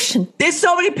much ocean. There's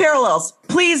so many parallels.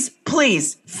 Please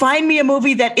find me a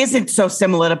movie that isn't so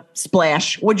similar to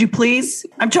Splash. Would you please?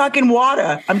 I'm talking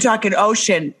water. I'm talking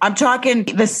ocean. I'm talking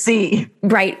the sea.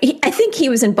 Right. I think he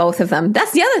was in both of them.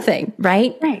 That's the other thing,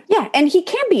 right? Right. Yeah. And he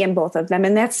can be in both of them.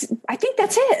 And I think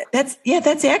that's it.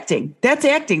 That's acting. That's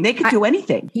acting. They can do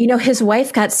anything. His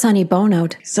wife got Sonny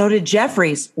Bono'd. So did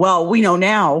Jeffries. Well, we know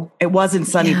now it wasn't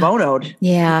Sonny Bono'd.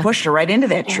 Yeah. He pushed her right into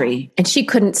that tree. And she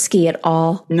couldn't ski at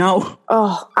all. No.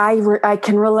 Oh, I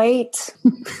can relate.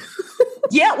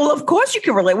 Yeah, well, of course you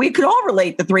can relate. We could all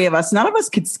relate, the three of us. None of us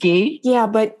could ski. Yeah,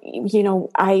 but,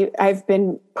 I've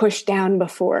been pushed down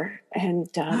before. And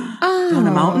on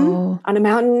a mountain? On a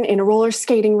mountain, in a roller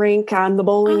skating rink, on the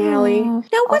bowling alley.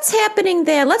 Now, what's happening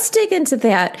there? Let's dig into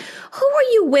that. Who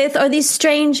are you with? Are these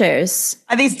strangers?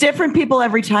 Are these different people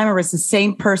every time, or is the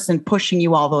same person pushing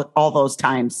you all those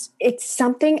times? It's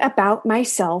something about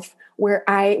myself where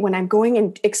when I'm going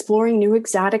and exploring new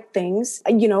exotic things,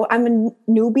 I'm a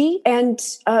newbie and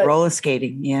roller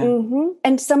skating, yeah. Mm-hmm,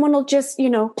 and someone will just,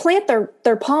 plant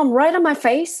their palm right on my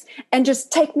face and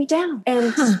just take me down.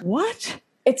 And what?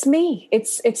 It's me.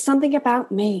 It's something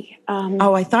about me.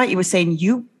 I thought you were saying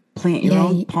you plant your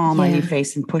own palm on your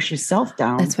face and push yourself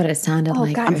down. That's what it sounded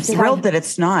like. God, I'm thrilled that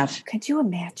it's not. Could you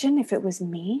imagine if it was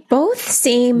me? Both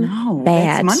seem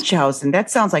bad. That's Munchausen. That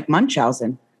sounds like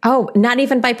Munchausen. Oh, not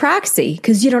even by proxy,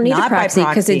 because you don't need a proxy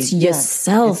because it's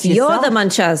yourself. It's yourself. You're the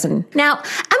Munchausen. Now,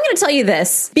 I'm going to tell you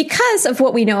this because of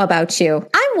what we know about you.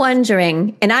 I'm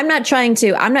wondering, and I'm not trying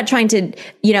to,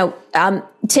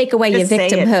 take away your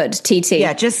victimhood, TT.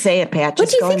 Yeah, just say it, Pat. But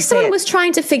do you think someone was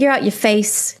trying to figure out your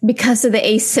face because of the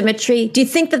asymmetry? Do you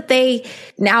think that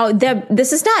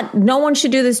no one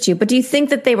should do this to you, but do you think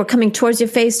that they were coming towards your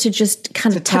face to just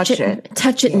kind of touch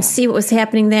it and see what was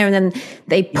happening there, and then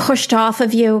they pushed off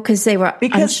of you because they were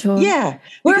unsure? Yeah.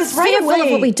 We're fearful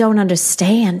of what we don't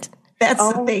understand.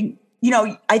 That's the thing.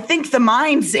 I think the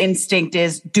mind's instinct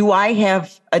is, do I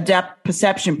have a depth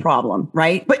perception problem,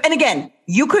 right? And again,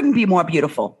 you couldn't be more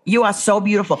beautiful. You are so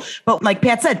beautiful. But like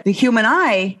Pat said, the human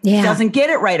eye doesn't get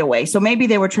it right away. So maybe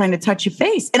they were trying to touch your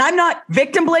face. And I'm not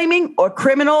victim blaming or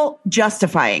criminal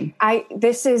justifying.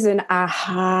 This is an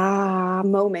aha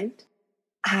moment.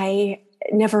 I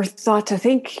never thought to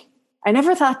think I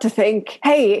never thought to think,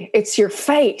 hey, it's your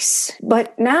face.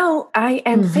 But now I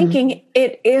am thinking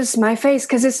it is my face,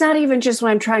 because it's not even just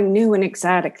when I'm trying new and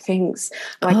exotic things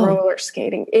like roller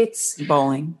skating. It's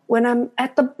bowling. When I'm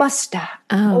at the bus stop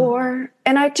and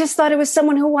I just thought it was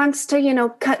someone who wants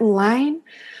to, cut in line.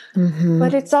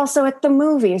 But it's also at the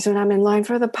movies when I'm in line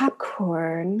for the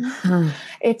popcorn.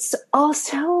 It's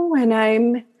also when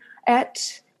I'm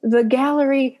at the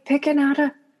gallery picking out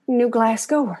a new glass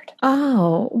gourd.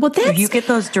 Oh, well, that's... Do you get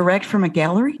those direct from a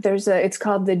gallery? It's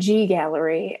called the G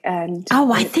Gallery. And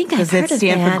I think I've heard of that. Does it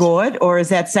stand for gourd, or is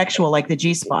that sexual, like the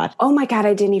G spot? Oh my God,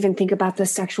 I didn't even think about the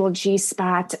sexual G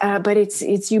spot. But it's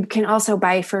you can also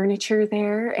buy furniture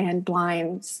there and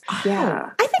blinds. Yeah.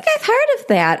 I think I've heard of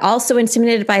that. Also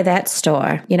intimidated by that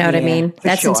store. You know what I mean?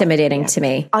 That's intimidating to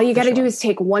me. All you got to do is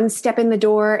take one step in the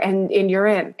door and you're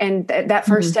in. And that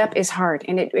first step is hard.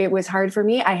 And it was hard for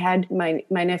me. I had my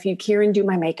nephew Kieran do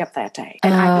my makeup that day.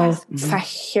 And I was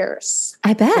fahers.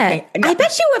 I bet. Okay. I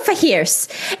bet you were fahers.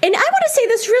 And I want to say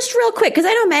this just real quick, because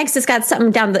I know Max has got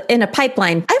something down in a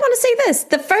pipeline. I want to say this.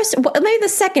 Maybe the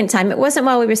second time, it wasn't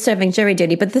while we were serving jury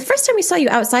duty, but the first time we saw you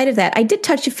outside of that, I did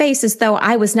touch your face as though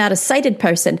I was not a sighted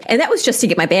person. And that was just to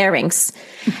get my bearings.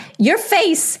 Your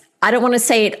face, I don't want to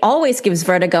say it always gives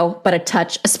vertigo, but a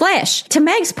splash. To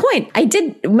Mag's point, I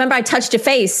did remember I touched your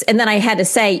face, and then I had to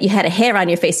say you had a hair on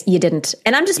your face. You didn't.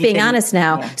 And I'm just being honest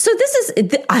now. Yeah. So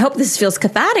I hope this feels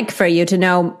cathartic for you to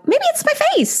know maybe it's my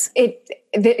face.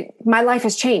 My life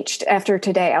has changed after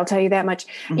today. I'll tell you that much.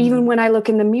 Even when I look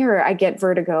in the mirror, I get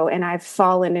vertigo, and I've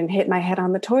fallen and hit my head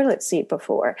on the toilet seat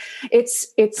before.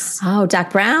 It's. Oh,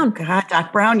 Doc Brown. God,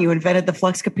 Doc Brown, you invented the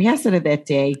flux capacitor that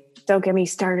day. Don't get me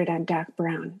started on Doc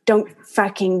Brown. Don't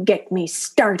fucking get me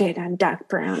started on Doc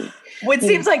Brown. Well, it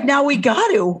seems like now we got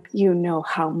to. You know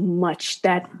how much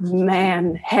that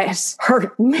man has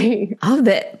hurt me. Oh,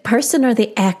 the person or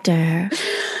the actor?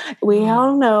 We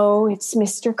all know it's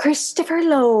Mr. Christopher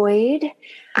Lloyd.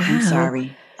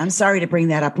 I'm sorry to bring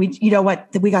that up. You know what?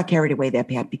 We got carried away there,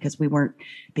 Pat, because we weren't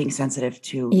being sensitive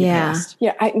to the past.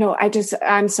 Yeah.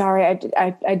 I'm sorry.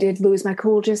 I did lose my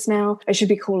cool just now. I should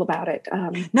be cool about it.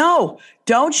 No,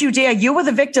 don't you dare. You were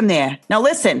the victim there. Now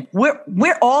listen,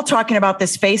 we're all talking about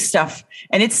this face stuff,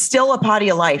 and it's still a part of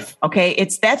your life. Okay.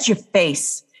 That's your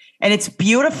face, and it's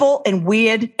beautiful and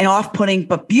weird and off-putting,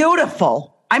 but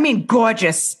beautiful. I mean,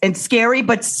 gorgeous and scary,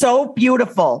 but so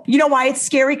beautiful. You know why it's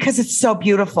scary? Because it's so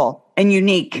beautiful and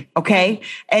unique, okay?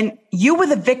 And you were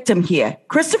the victim here.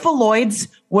 Christopher Lloyd's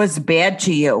was bad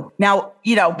to you. Now,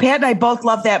 Pat and I both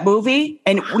love that movie,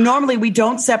 and normally we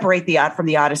don't separate the art from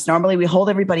the artist. Normally we hold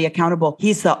everybody accountable.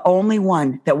 He's the only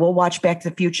one that will watch Back to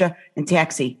the Future and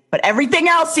Taxi. But everything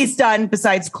else he's done,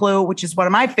 besides Clue, which is one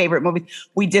of my favorite movies,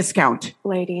 we discount.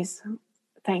 Ladies,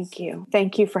 thank you.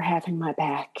 Thank you for having my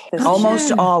back.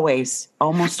 Almost always.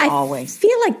 I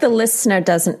feel like the listener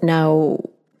doesn't know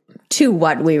to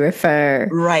what we refer.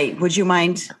 Right. Would you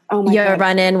mind? Oh my Your God.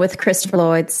 run-in with Christopher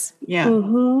Lloyd's. Yeah.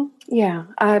 Mm-hmm. Yeah.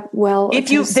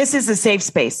 This is a safe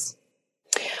space.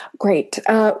 Great.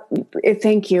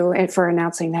 Thank you for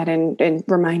announcing that and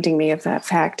reminding me of that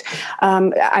fact.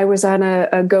 I was on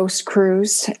a ghost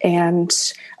cruise, and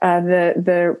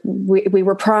we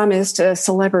were promised a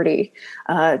celebrity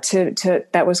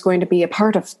that was going to be a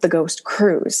part of the ghost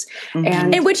cruise.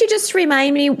 Mm-hmm. And would you just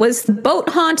remind me, was the boat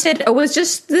haunted, or was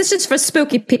this is for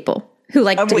spooky people who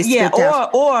like to be spooked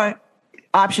out? Or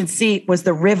option C, was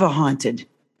the river haunted?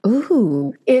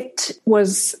 Ooh. It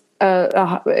was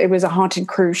a haunted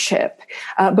cruise ship,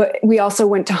 but we also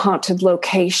went to haunted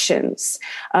locations.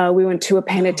 We went to a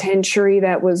penitentiary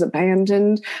that was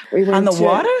abandoned. We went on the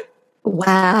water.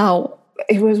 Wow.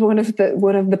 It was one of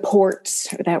the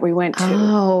ports that we went to.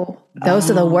 Oh,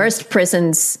 those are the worst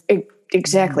prisons.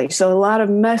 Exactly. So a lot of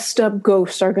messed up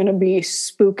ghosts are going to be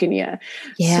spooking you.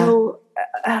 Yeah. So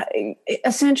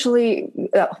essentially,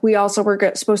 we also were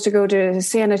supposed to go to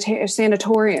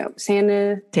sanatorium,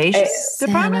 sanitation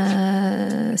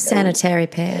department, sanitary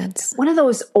pads. One of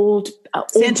those old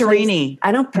Santorini.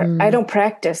 Places. I don't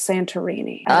practice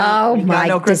Santorini. Oh my!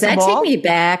 Does that take me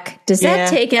back? Does that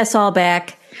take us all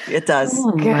back? It does.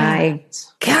 Oh my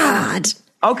God.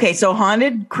 Okay, so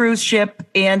haunted cruise ship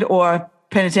and or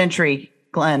penitentiary.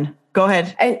 Glenn, go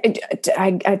ahead.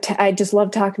 I just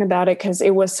love talking about it because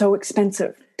it was so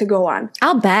expensive to go on.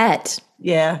 I'll bet.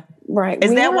 Yeah. Right.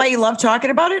 Is that why you love talking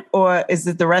about it, or is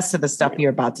it the rest of the stuff you're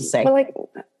about to say?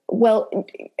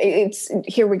 It's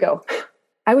here we go.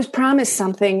 I was promised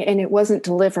something and it wasn't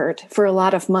delivered for a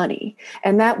lot of money.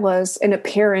 And that was an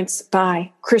appearance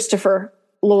by Christopher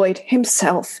Lloyd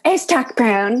himself as Doc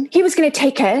Brown. He was going to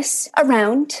take us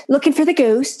around looking for the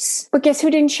ghosts. But guess who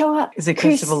didn't show up? Is it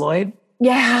Christopher Lloyd?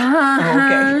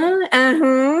 Yeah.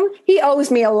 He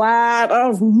owes me a lot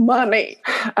of money.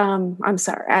 I'm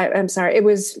sorry. I'm sorry. It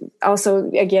was also,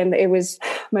 again, it was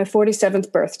my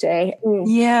 47th birthday.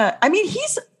 Yeah. I mean,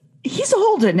 he's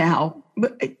older now.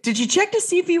 But did you check to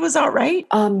see if he was all right?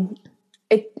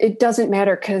 It doesn't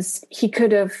matter because he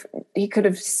could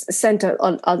have sent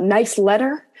a nice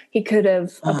letter. He could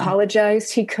have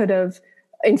apologized. He could have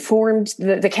informed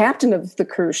the captain of the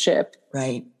cruise ship.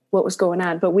 Right. What was going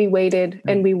on, but we waited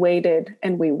and we waited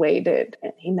and we waited,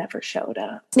 and he never showed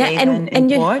up. Yeah,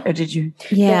 and what? Or did you?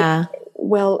 Yeah.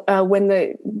 Well, when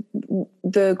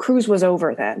the cruise was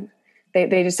over, then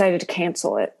they decided to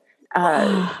cancel it.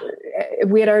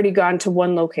 We had already gone to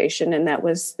one location, and that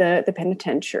was the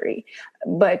penitentiary.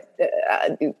 But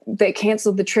they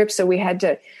canceled the trip, so we had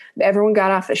to. Everyone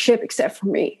got off the ship except for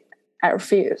me. I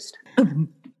refused.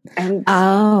 And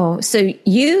so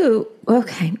you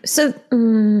okay? So,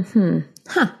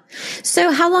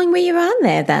 So how long were you on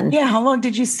there then? Yeah, how long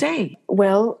did you stay?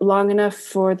 Well, long enough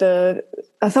for the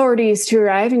authorities to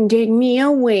arrive and take me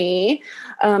away.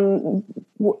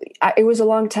 It was a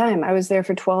long time. I was there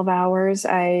for 12 hours.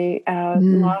 I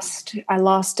lost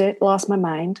my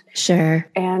mind. Sure.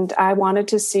 And I wanted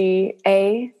to see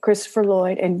A, Christopher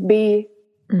Lloyd, and B,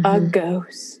 a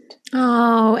ghost.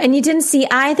 Oh, and you didn't see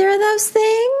either of those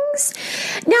things?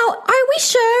 Now, are we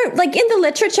sure, like in the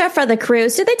literature for the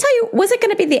cruise, did they tell you, was it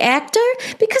going to be the actor?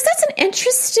 Because that's an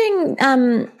interesting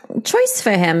choice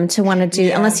for him to want to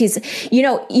do, unless he's,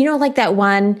 like that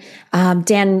one,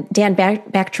 Dan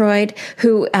Backtroyd,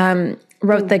 who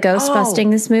wrote the ghost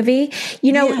busting this movie.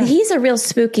 He's a real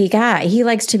spooky guy. He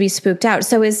likes to be spooked out.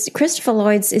 So is Christopher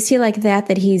Lloyd's, is he like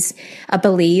that he's a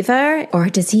believer, or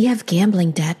does he have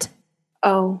gambling debt?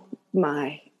 Oh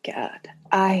my God.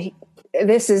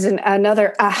 This is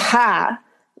another aha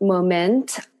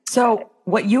moment. So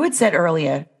what you had said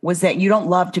earlier was that you don't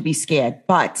love to be scared,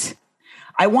 but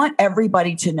I want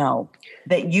everybody to know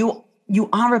that you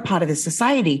are a part of this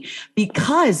society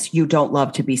because you don't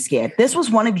love to be scared. This was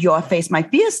one of your face my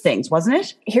fears things, wasn't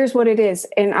it? Here's what it is.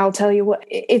 And I'll tell you what,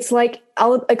 it's like,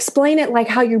 I'll explain it like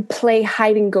how you play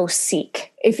hide and go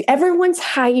seek. If everyone's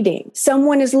hiding,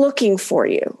 someone is looking for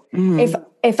you. Mm-hmm.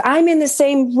 If I'm in the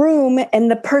same room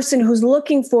and the person who's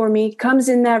looking for me comes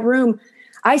in that room,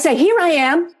 I say, here I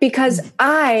am, because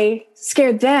I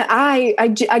scared them. I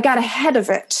got ahead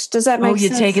of it. Does that make sense?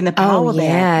 You're taking the power back.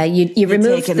 Yeah, you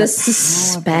remove the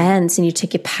suspense and you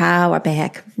take your power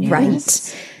back. Yes.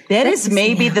 Right. That's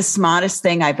maybe the smartest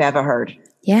thing I've ever heard.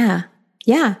 Yeah.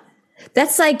 Yeah.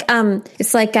 That's like,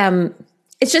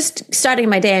 it's just starting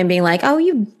my day and being like, oh,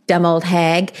 you dumb old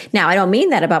hag. Now, I don't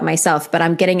mean that about myself, but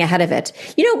I'm getting ahead of it.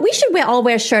 We should all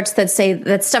wear shirts that say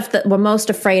that stuff that we're most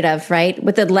afraid of, right?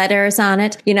 With the letters on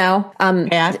it,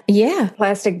 Yeah.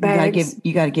 Plastic bags.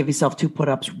 You got to give yourself 2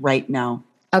 put-ups right now.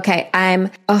 Okay.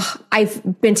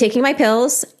 I've been taking my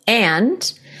pills,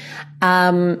 and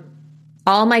all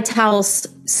my towels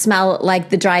smell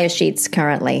like the dryer sheets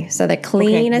currently. So they're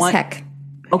clean as heck.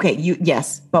 Okay,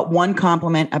 yes, but one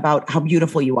compliment about how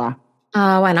beautiful you are.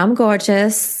 Oh, and I'm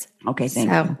gorgeous. Okay, thank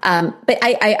you. But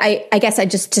I guess I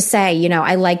just to say,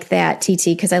 I like that, TT,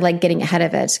 because I like getting ahead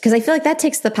of it, because I feel like that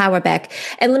takes the power back.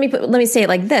 And let me say it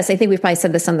like this. I think we've probably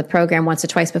said this on the program once or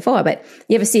twice before, but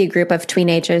you ever see a group of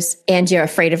teenagers and you're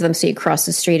afraid of them, so you cross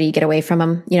the street or you get away from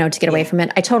them, to get away from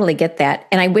it. I totally get that.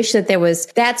 And I wish that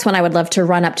that's when I would love to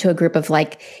run up to a group of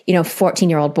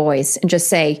 14-year-old boys and just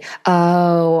say,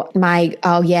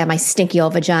 my stinky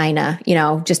old vagina,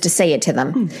 just to say it to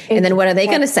them. And then what are they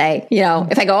going to say?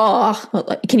 If I go,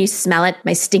 oh, can you smell it?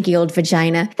 My stinky old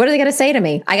vagina. What are they going to say to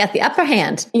me? I got the upper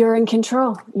hand. You're in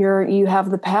control. You have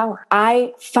the power.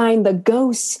 I find the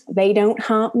ghosts. They don't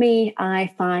haunt me.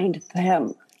 I find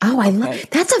them. Oh, I love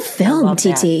that's a film,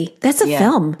 TT. That's a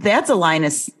film. That's a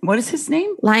Linus. What is his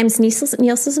name? Limes Nielsen.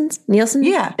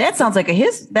 Yeah, that sounds like a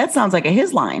his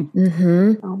line.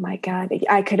 Mm-hmm. Oh my God,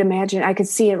 I could imagine. I could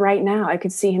see it right now. I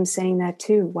could see him saying that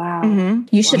too. Wow.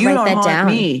 Mm-hmm. You should write that down.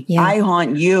 Me. Yeah. I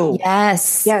haunt you.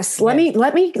 Yes. Let me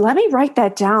write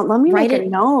that down. Let me make a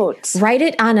note. Write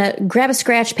it grab a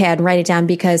scratch pad and write it down,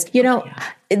 because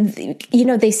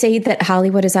they say that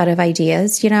Hollywood is out of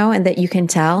ideas, and that you can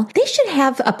tell. They should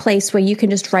have a place where you can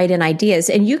just write in ideas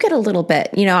and you get a little bit.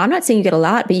 I'm not saying you get a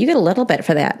lot, but you get a little bit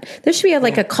for that. There should be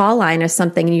a call line or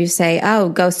something, and you say, oh,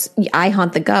 ghosts, I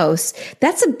haunt the ghosts.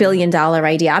 That's $1 billion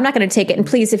idea. I'm not going to take it. And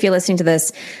please, if you're listening to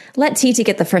this, let TT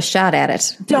get the first shot at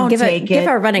it. Don't take it. Give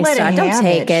her a running start. Don't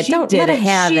take it. Don't let her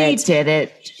have it. She did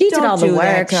it. She did all the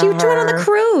work. She would do it on the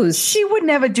cruise. She would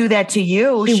never do that to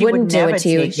you. She wouldn't do it to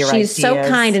you. She's so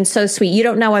kind and so sweet. You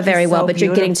don't know her very well, but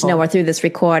you're getting to know her through this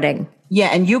recording. Yeah,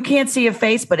 and you can't see a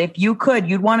face, but if you could,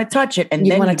 you'd want to touch it, and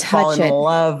You then want you'd to fall touch in it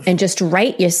love. and just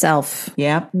write yourself.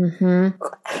 Yeah.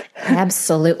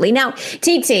 Absolutely. Now,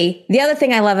 TT, the other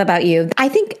thing I love about you, I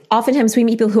think oftentimes we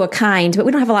meet people who are kind, but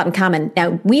we don't have a lot in common.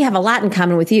 Now, we have a lot in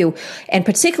common with you, and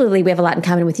particularly we have a lot in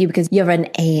common with you because you're an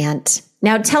aunt.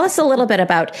 Now, tell us a little bit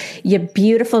about your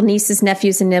beautiful nieces,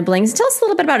 nephews, and nibblings. Tell us a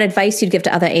little bit about advice you'd give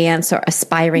to other aunts or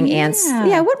aspiring aunts.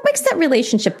 Yeah, what makes that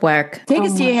relationship work? Take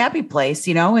us to a happy place,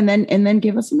 and then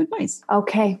give us some advice.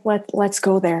 Okay, let's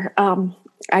go there.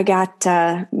 I got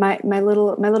my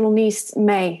little niece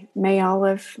May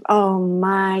Olive. Oh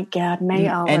my God, May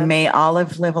Olive. And may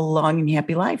Olive live a long and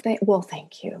happy life.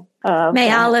 Thank you.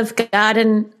 May Olive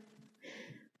Garden.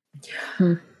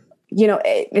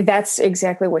 That's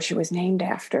exactly what she was named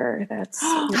after. That's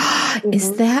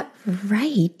Is that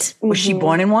right? Was she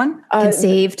born in one?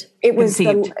 Conceived. It was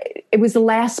Conceived. It was the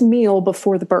last meal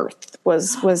before the birth.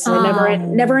 Was a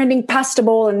never ending pasta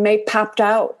bowl, and May popped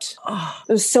out.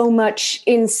 There's so much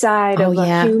inside of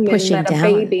a human pushing that down.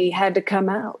 a baby had to come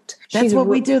out. That's what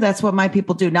we do. That's what my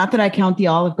people do. Not that I count the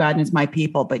Olive Garden as my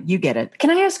people, but you get it. Can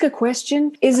I ask a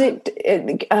question? Is it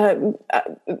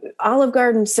Olive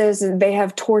Garden says that they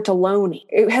have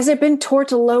tortelloni? Has it been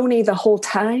tortelloni the whole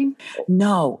time?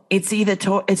 No, it's either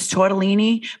it's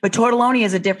tortellini, but tortelloni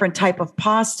is a different type of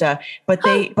pasta. But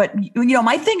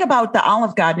my thing about the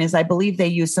Olive Garden is I believe they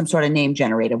use some sort of name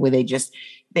generator where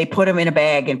they put them in a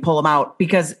bag and pull them out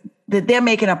because they're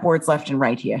making up words left and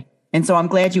right here. And so I'm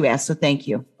glad you asked. So thank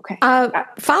you. Okay.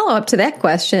 Follow up to that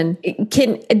question.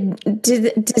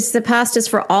 Does the pastas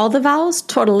for all the vowels?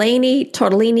 Tortellini,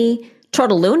 tortellini,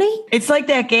 tortelloni? It's like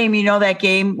that game, that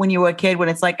game when you were a kid when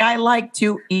it's like, I like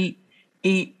to eat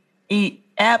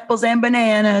apples and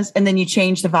bananas. And then you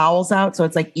change the vowels out. So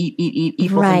it's like eat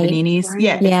equals and bananas. Right.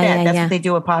 Yeah. That's what they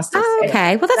do with pastas. Oh,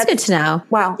 okay. Well, that's good to know.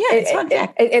 Wow. Yeah, it's fun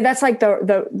fact. That's like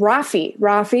the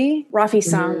Rafi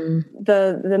song,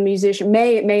 the musician.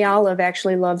 May Olive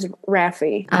actually loves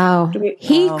Rafi. Oh,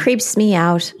 he creeps me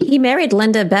out. He married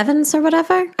Linda Bevins or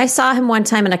whatever. I saw him one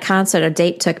time in a concert. A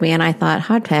date took me and I thought,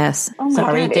 hard pass. Oh my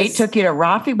Sorry, God, a date took you to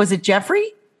Rafi. Was it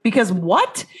Jeffrey? Because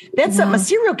what? That's something a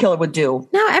serial killer would do.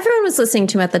 No, everyone was listening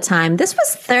to him at the time. This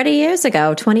was 30 years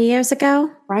ago, 20 years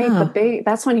ago. Right, but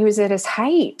that's when he was at his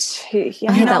height. He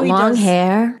had that long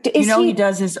hair. He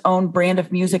does his own brand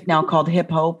of music now called hip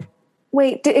hop.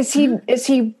 Wait, is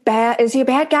he bad? Is he a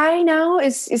bad guy now?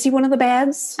 Is he one of the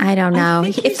bads? I don't know.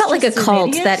 It felt like a cult.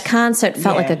 Idiot. That concert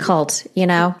felt like a cult,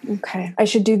 Okay, I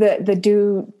should do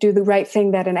the right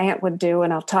thing that an aunt would do,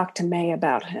 and I'll talk to May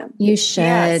about him. You should.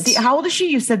 Yeah. See, how old is she?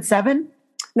 You said 7?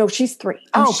 No, she's 3.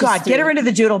 Oh God, get her into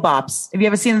the Doodle Bops. Have you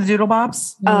ever seen the Doodle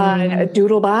Bops?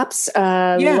 Doodle Bops.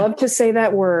 Love to say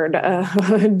that word.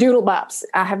 Doodle Bops.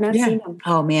 I have not seen them.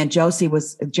 Oh man, Josie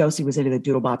was into the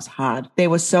Doodle Bops hard. They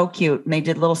were so cute, and they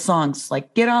did little songs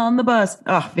like "Get on the bus."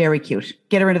 Oh, very cute.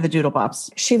 Get her into the Doodle Bops.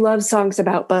 She loves songs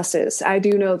about buses. I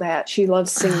do know that. She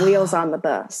loves to sing "Wheels on the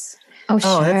Bus." Oh,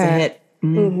 sure. Oh, that's a hit.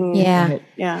 Mm-hmm. Yeah.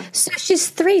 Yeah. So she's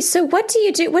 3. So what do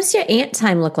you do? What's your aunt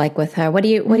time look like with her? What are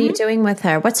you doing with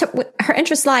her? What's her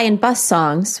interests lie in bus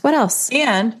songs? What else?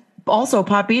 And also,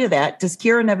 Poppy, to that, does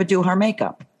Kira never do her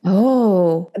makeup?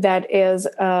 Oh, That is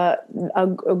a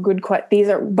good question. These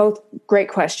are both great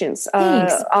questions.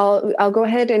 Thanks. I'll go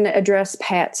ahead and address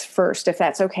Pat's first, if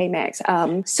that's okay, Max.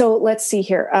 So let's see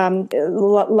here.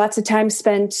 Lots of time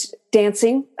spent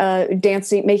dancing,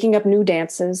 making up new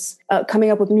dances,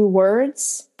 coming up with new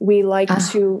words. We like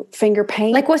to finger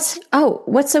paint. like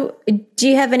do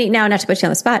you have any, now not to put you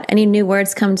on the spot, any new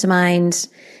words come to mind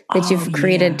that you've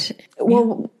created?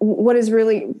 Well, what is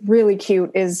really, really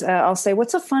cute is I'll say,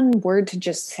 what's a fun word to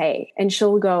just say? And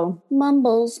she'll go,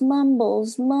 mumbles,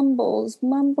 mumbles, mumbles,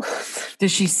 mumbles.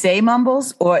 Does she say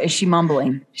mumbles or is she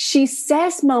mumbling? She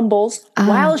says mumbles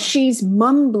while she's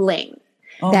mumbling.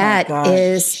 Oh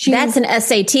That's an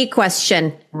SAT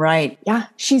question. Right. Yeah,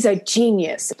 she's a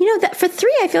genius. That for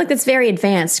 3, I feel like that's very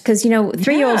advanced because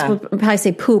 3-year-olds would probably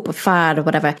say poop or fart or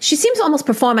whatever. She seems almost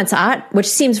performance art, which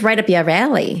seems right up your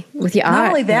alley with your art. Not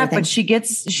only and that, everything.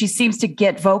 but she seems to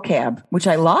get vocab, which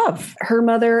I love. Her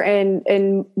mother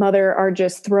and mother are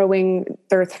just throwing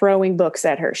books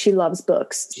at her. She loves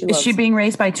books. Is she being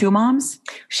raised by 2 moms?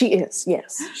 She is.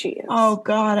 Yes, she is. Oh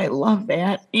God, I love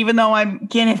that. Even though I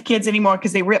can't have kids anymore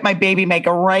because they ripped my baby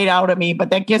maker right out of me, but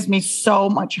that gives me so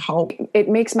much hope. It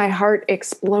makes my heart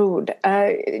explode.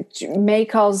 May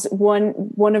calls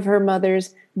one of her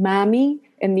mothers mommy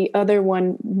and the other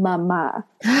one mama.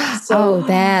 So,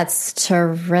 that's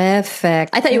terrific.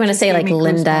 I thought you were going to say like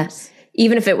Linda. Goosebumps.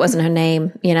 even if it wasn't her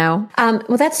name, you know?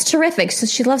 Well, that's terrific. So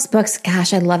she loves books.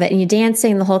 Gosh, I love it. And you're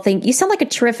dancing, the whole thing. You sound like a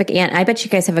terrific aunt. I bet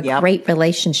you guys have a great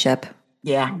relationship.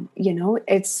 Yeah. You know,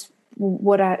 it's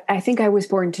what I think I was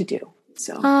born to do.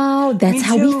 So. Oh, that's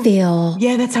how we feel.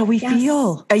 Yeah, that's how we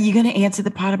feel. Are you going to answer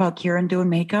the part about Kieran doing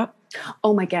makeup?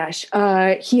 Oh my gosh.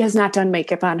 He has not done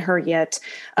makeup on her yet.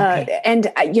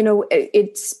 And you know,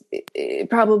 it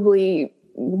probably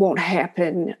won't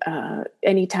happen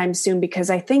anytime soon, because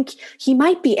I think he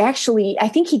might be I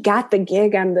think he got the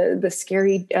gig on the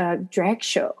scary drag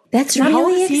show. That's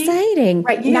really exciting.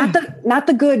 Right. Yeah. Not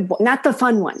the good one, not the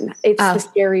fun one. It's the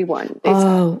scary one.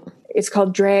 It's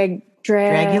called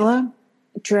Dragula?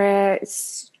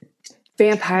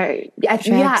 Vampire.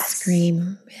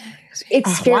 Scream.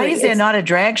 It's scary. Why is there not a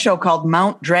drag show called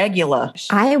Mount Dragula?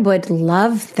 I would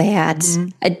love that.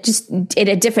 Just in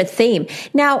a different theme.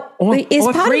 Now, is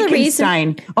part of the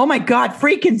reason? Oh my God,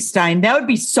 Freakenstein. That would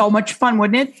be so much fun,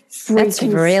 wouldn't it? That's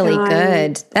really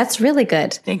good. That's really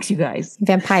good. Thanks, you guys.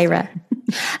 Vampira.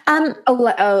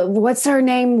 What's her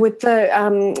name with the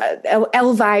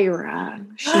Elvira?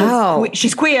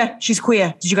 She's queer. She's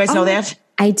queer. Did you guys know that?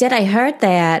 I did. I heard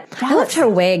that. I loved her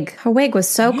wig. Her wig was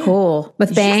so cool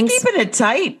with bangs. She's keeping it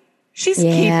tight. She's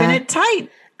keeping it tight.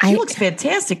 She looks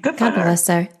fantastic. Good for her. God bless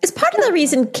her. Is part of the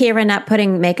reason Kira not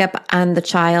putting makeup on the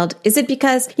child, is it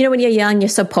because, you know, when you're young, you're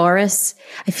so porous?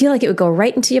 I feel like it would go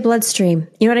right into your bloodstream.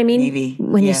 You know what I mean? Maybe.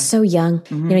 When you're so young,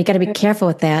 you know, you got to be careful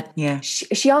with that. Yeah.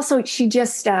 She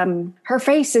just, her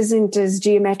face isn't as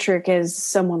geometric as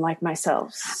someone like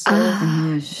myself. So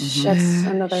that's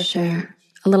another thing.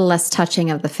 A little less touching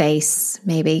of the face,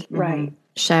 maybe. Right.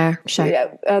 Sure.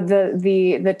 Yeah,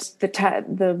 the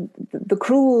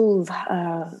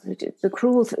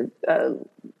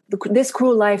this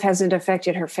cruel life hasn't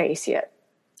affected her face yet.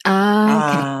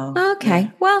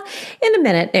 Okay. Well, in a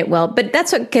minute it will, but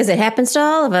that's because it happens to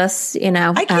all of us, you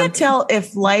know. I can't tell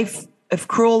if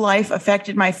cruel life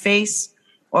affected my face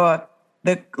or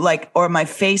my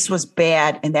face was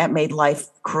bad and that made life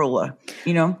crueler,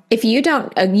 you know? If you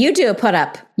don't, you do a put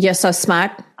up. You're so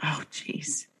smart. Oh,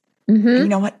 jeez. You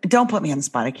know what? Don't put me on the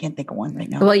spot. I can't think of one right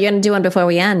now. Well, you're going to do one before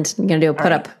we end. You're going to do a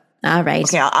put up. All right.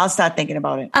 Okay, I'll start thinking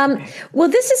about it. Well,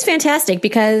 this is fantastic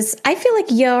because I feel like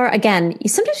sometimes you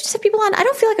just have people on. I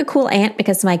don't feel like a cool aunt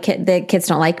because the kids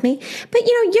don't like me, but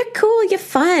you know, you're cool, you're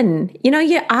fun, you know,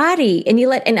 you're arty, and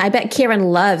and I bet Kieran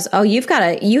loves, you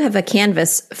have a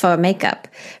canvas for makeup,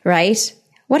 right?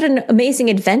 What an amazing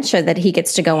adventure that he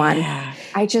gets to go on. Yeah.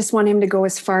 I just want him to go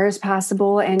as far as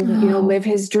possible and, you know, live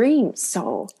his dreams.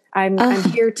 So I'm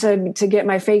here to get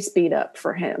my face beat up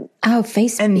for him. Oh,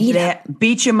 beat up.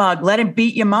 Beat your mug. Let him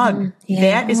beat your mug.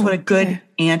 That is what a good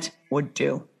aunt would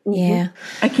do. Yeah.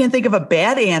 I can't think of a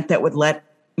bad aunt that would let,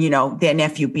 you know, their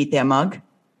nephew beat their mug.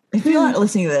 If you're not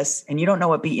listening to this and you don't know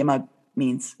what beat your mug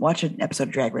means, watch an episode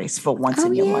of Drag Race for once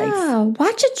in your life.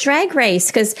 Watch a Drag Race,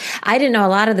 because I didn't know a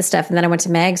lot of the stuff, and then I went to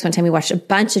Mags one time. We watched a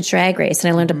bunch of Drag Race,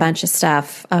 and I learned a bunch of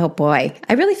stuff. Oh boy,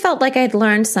 I really felt like I'd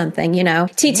learned something. You know,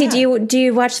 TT, do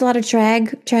you watch a lot of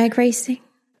drag racing?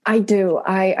 I do.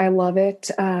 I love it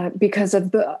because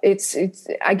of it's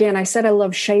again. I said I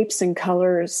love shapes and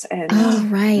colors and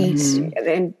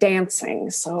and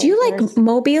dancing. So do you like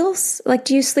mobiles? Like,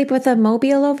 do you sleep with a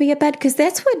mobile over your bed? Because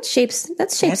that's shapes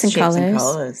and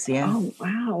colors. Yeah. Oh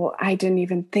wow! I didn't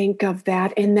even think of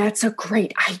that, and that's a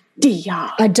great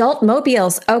idea. Adult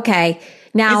mobiles. Okay,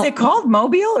 now is it called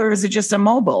mobile or is it just a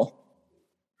mobile?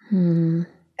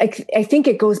 I think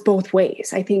it goes both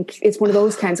ways. I think it's one of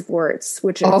those kinds of words,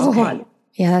 which is fun.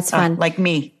 Yeah, that's fun. Like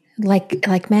me.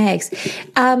 Like Mags.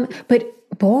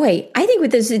 But boy, I think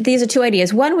with these are two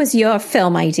ideas. One was your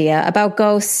film idea about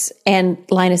ghosts and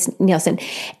Linus Nielsen.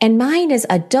 And mine is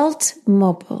adult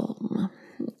mobiles.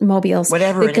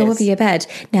 Whatever that go over your bed.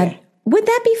 Now, would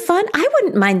that be fun? I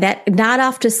wouldn't mind that. Nod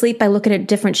off to sleep by looking at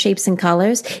different shapes and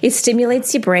colors. It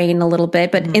stimulates your brain a little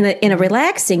bit, but in a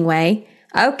relaxing way.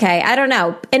 Okay, I don't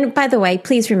know. And by the way,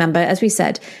 please remember, as we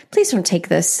said, please don't take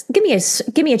this. Give me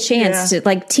a chance to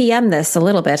like TM this a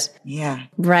little bit. Yeah.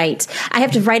 Right. I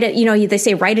have to write it. You know, they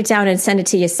say write it down and send it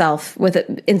to yourself through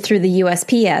the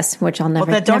USPS, which I'll never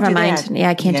mind. That. Yeah,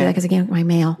 I can't do that because I can't get my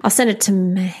mail. I'll send it to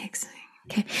Mags.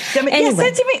 Okay. Anyway. Send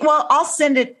it to me. Well, I'll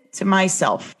send it to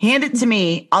myself. Hand it to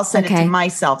me. I'll send it to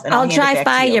myself. And I'll drive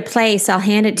by your place. I'll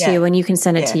hand it to you, and you can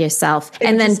send it to yourself.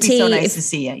 And then T, so nice to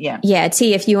see you. Yeah. Yeah,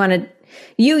 T, if you want to.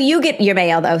 You get your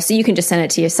mail, though, so you can just send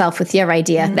it to yourself with your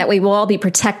idea. That way we'll all be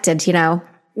protected, you know?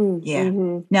 Yeah.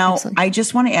 Now, absolutely. I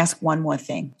just want to ask one more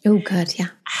thing. Oh, good. Yeah.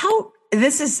 How,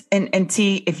 this is, and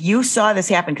T, if you saw this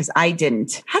happen, because I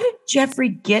didn't, how did Jeffrey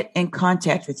get in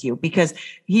contact with you? Because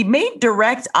he made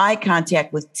direct eye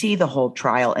contact with T the whole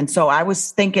trial. And so I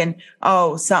was thinking,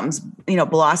 oh, something's,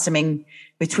 blossoming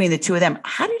between the two of them.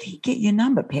 How did he get your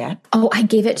number, Pat? Oh, I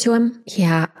gave it to him.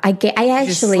 Yeah, I actually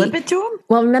Just slip it to him?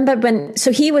 Well, remember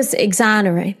so he was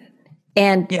exonerated.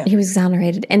 And he was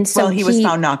exonerated. And so he was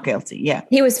found not guilty. Yeah.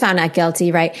 He was found not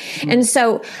guilty. Right. Mm-hmm. And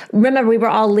so remember, we were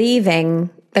all leaving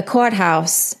the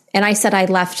courthouse and I said I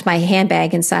left my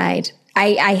handbag inside.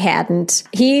 I hadn't.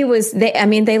 They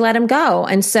let him go.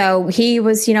 And so he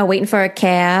was, waiting for a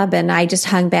cab and I just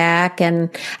hung back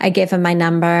and I gave him my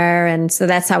number. And so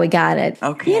that's how we got it.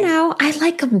 Okay. I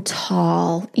like him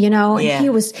tall,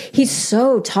 and he's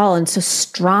so tall and so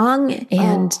strong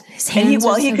and his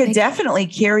hands he could definitely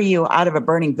carry you out of a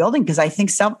burning building because I think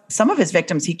some of his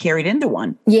victims he carried into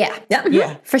one. Yeah.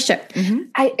 Yeah. For sure. Mm-hmm.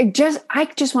 I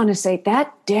just want to say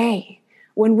that day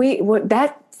when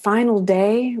that final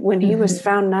day when he was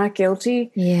found not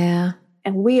guilty. Yeah.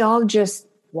 And we all just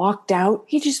walked out.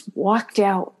 He just walked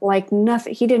out like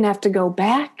nothing. He didn't have to go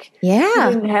back. Yeah.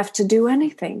 He didn't have to do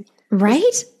anything. Right.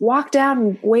 Just walked out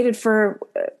and waited for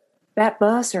that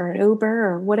bus or an Uber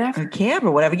or whatever. A cab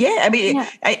or whatever. Yeah. I mean,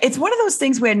 it's one of those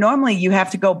things where normally you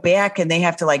have to go back and they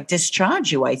have to discharge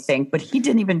you, I think, but he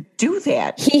didn't even do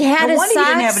that. He had he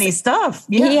didn't have any stuff.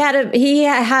 Yeah. He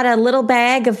had a little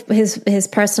bag of his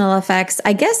personal effects.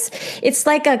 I guess it's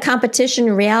like a competition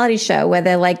reality show where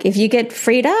they're like, if you get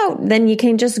freed out, then you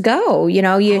can just go, you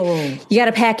got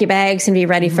to pack your bags and be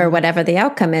ready for whatever the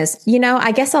outcome is.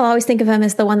 I guess I'll always think of him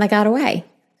as the one that got away.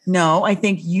 No, I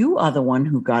think you are the one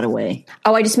who got away.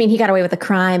 Oh, I just mean he got away with a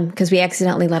crime because we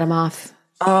accidentally let him off.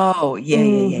 Oh, yeah.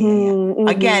 Mm-hmm.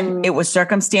 Again, it was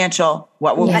circumstantial.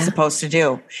 What were we supposed to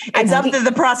do? It's up to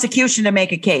the prosecution to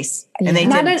make a case. And they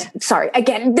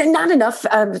didn't. Not enough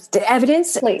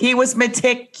evidence. He was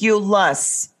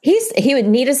meticulous. He would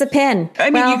neat as a pin.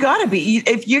 I mean, you got to be.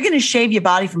 If you're going to shave your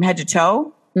body from head to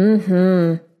toe.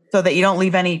 Mm-hmm. So that you don't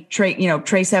leave any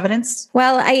trace evidence?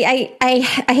 Well, I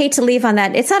hate to leave on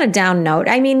that. It's not a down note.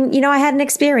 I mean, I had an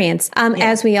experience,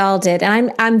 as we all did.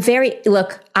 And I'm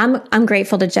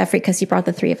grateful to Jeffrey because he brought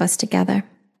the three of us together.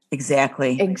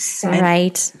 Exactly.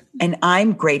 Right. And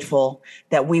I'm grateful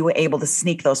that we were able to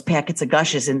sneak those packets of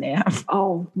gushers in there.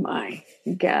 Oh my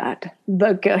God.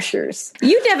 The gushers.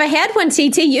 You never had one,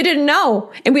 TT. You didn't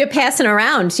know. And we were passing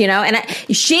around, and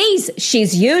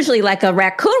she's usually like a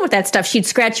raccoon with that stuff. She'd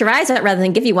scratch your eyes out rather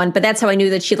than give you one. But that's how I knew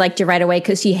that she liked you right away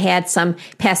because she had some,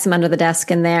 pass them under the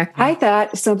desk in there. I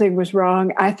thought something was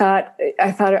wrong. I thought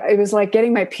it was like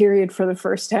getting my period for the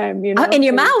first time, in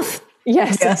your mouth.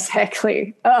 Yes,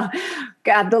 exactly. Oh,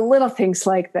 God, the little things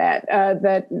like that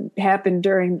that happened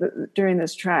during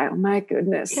this trial. My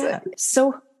goodness,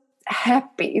 so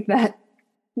happy that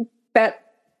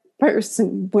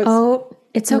person was. Oh,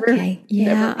 it's okay.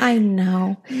 Yeah, I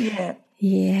know.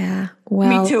 Yeah.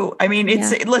 Well, me too. I mean,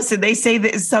 listen, they say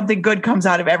that something good comes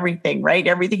out of everything, right?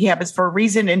 Everything happens for a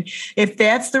reason. And if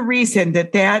that's the reason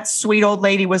that sweet old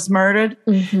lady was murdered,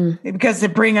 because to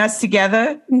bring us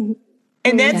together. Mm-hmm.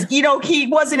 And that's, he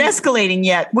wasn't escalating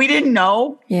yet. We didn't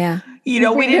know. Yeah. We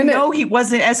didn't know he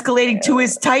wasn't escalating to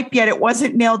his type yet. It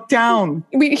wasn't nailed down.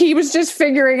 He was just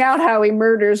figuring out how he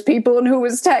murders people and who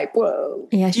his type was.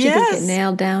 Yeah, she didn't get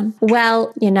nailed down.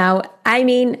 Well, I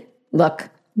mean, look,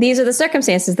 these are the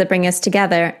circumstances that bring us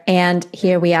together. And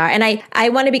here we are. And I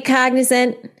want to be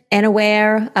cognizant and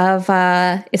aware of,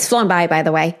 it's flown by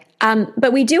the way.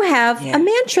 But we do have a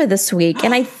mantra this week,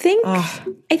 and I think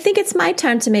it's my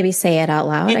turn to maybe say it out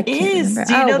loud. It is.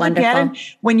 Do you know the pattern?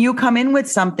 When you come in with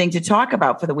something to talk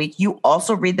about for the week, you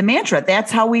also read the mantra.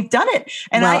 That's how we've done it.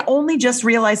 And I only just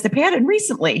realized the pattern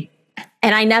recently.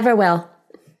 And I never will.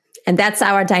 And that's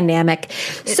our dynamic.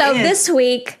 This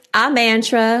week, our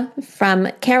mantra from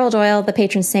Carol Doyle, the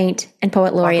patron saint and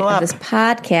poet laureate of this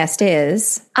podcast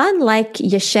is, unlike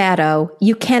your shadow,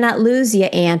 you cannot lose your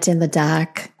aunt in the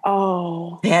dark.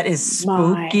 Oh, that is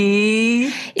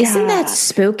spooky. Isn't that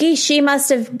spooky? She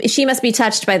must be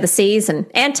touched by the season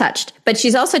and touched, but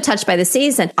she's also touched by the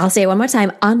season. I'll say it one more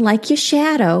time. Unlike your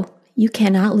shadow, you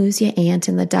cannot lose your aunt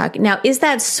in the dark. Now, is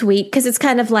that sweet? Because it's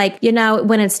kind of like,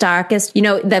 when it's darkest,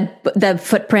 the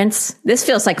footprints. This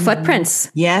feels like footprints.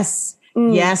 Yes.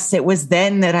 Yes, it was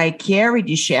then that I carried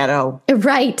your shadow.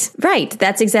 Right.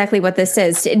 That's exactly what this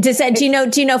is.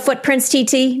 Do you know footprints, TT?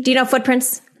 Do you know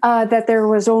footprints? That there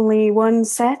was only one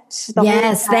set?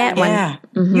 Yes, that one. Yeah.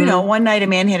 Mm-hmm. One night a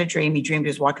man had a dream. He dreamed he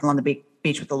was walking along the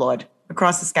beach with the Lord.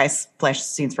 Across the Sky flashes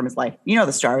scenes from his life. You know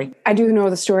the story. I do know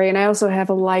the story, and I also have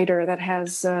a lighter that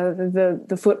has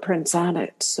the footprints on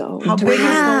it. So how big is the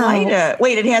lighter?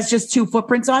 Wait, it has just 2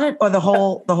 footprints on it, or the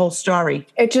whole story?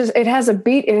 It has a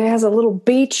beat. It has a little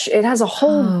beach. It has a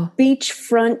whole beach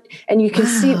front, and you can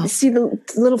see the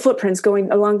little footprints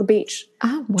going along the beach.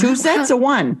 Oh, wow. 2 sets or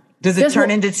 1? Does it turn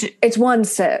into 2? It's 1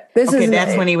 set. That's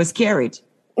when he was carried.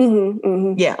 Mm-hmm,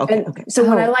 mm-hmm. Yeah. Okay. So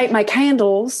when I light my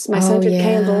candles, my scented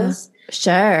candles.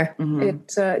 Sure.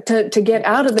 To get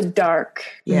out of the dark.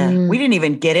 Yeah. We didn't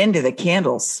even get into the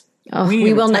candles. Oh,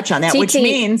 we will touch on that, which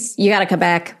means you got to come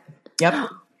back. Yep.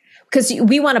 Because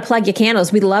we want to plug your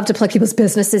candles. We love to plug people's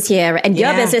businesses here. And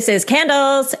your business is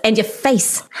candles and your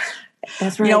face.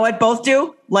 That's right. You know what both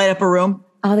do? Light up a room.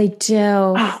 Oh, they do.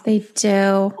 Oh. They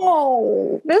do.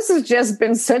 Oh, this has just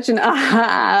been such an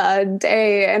aha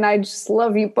day. And I just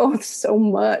love you both so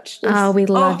much. We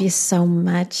love you so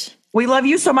much. We love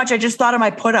you so much. I just thought of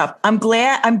my put up. I'm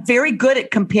very good at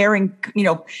comparing,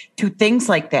 to things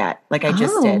like that. Like I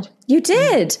just did. You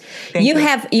did. You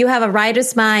have a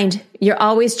writer's mind. You're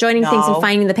always joining things and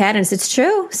finding the patterns. It's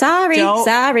true. Sorry.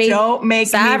 Don't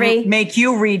make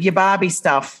you read your Bobby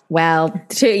stuff. Well,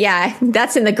 that's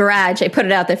in the garage. I put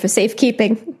it out there for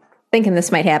safekeeping. Thinking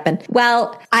this might happen.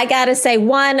 Well, I gotta say,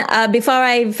 before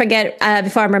I forget,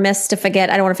 before I'm remiss to forget,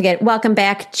 I don't want to forget, welcome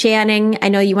back, Channing. I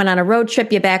know you went on a road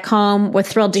trip. You're back home. We're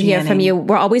thrilled to hear from you.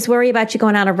 We're always worried about you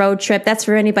going on a road trip. That's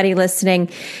for anybody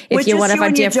listening. If you're one of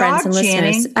our dear friends and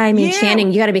listeners. Channing.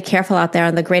 Channing, you got to be careful out there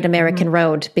on the Great American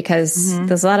Road because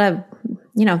there's a lot of,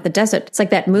 the desert. It's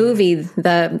like that movie,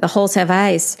 the Holes Have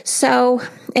Eyes. So,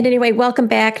 and anyway, welcome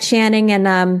back, Channing.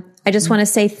 And, I just want to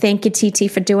say thank you, TT,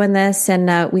 for doing this.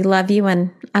 And we love you.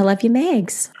 And I love you,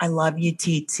 Megs. I love you,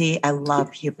 TT. I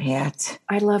love you, Pat.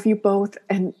 I love you both.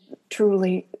 And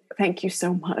truly, thank you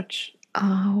so much.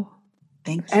 Oh,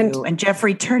 thank you. And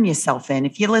Jeffrey, turn yourself in.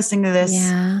 If you're listening to this,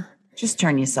 just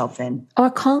turn yourself in.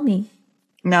 Or call me.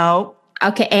 No.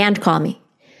 Okay. And call me.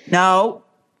 No.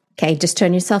 Okay. Just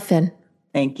turn yourself in.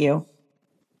 Thank you.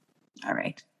 All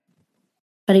right.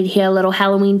 Ready to hear a little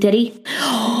Halloween ditty?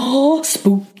 Oh,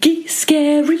 spooky,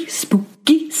 scary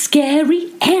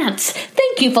ants.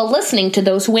 Thank you for listening to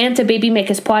Those Who Ant, a Baby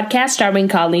Makers podcast starring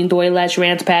Colleen Doyle as your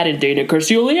Aunt Pat and Dana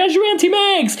Curcioli as your Auntie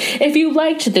Megs. If you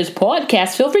liked this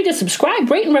podcast, feel free to subscribe,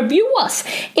 rate, and review us.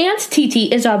 Aunt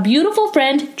TT is our beautiful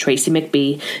friend, Tracy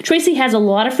McBee. Tracy has a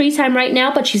lot of free time right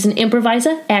now, but she's an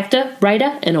improviser, actor,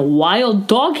 writer, and a wild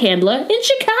dog handler in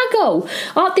Chicago.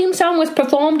 Our theme song was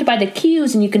performed by The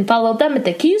Q's, and you can follow them at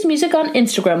The Q's Music on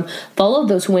Instagram. Follow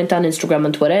Those Who Ant on Instagram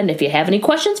and Twitter, and if you have any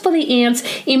questions for the ants,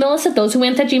 email us at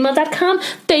thosewhoant@gmail.com.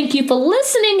 Thank you for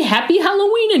listening. Happy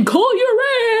Halloween and call your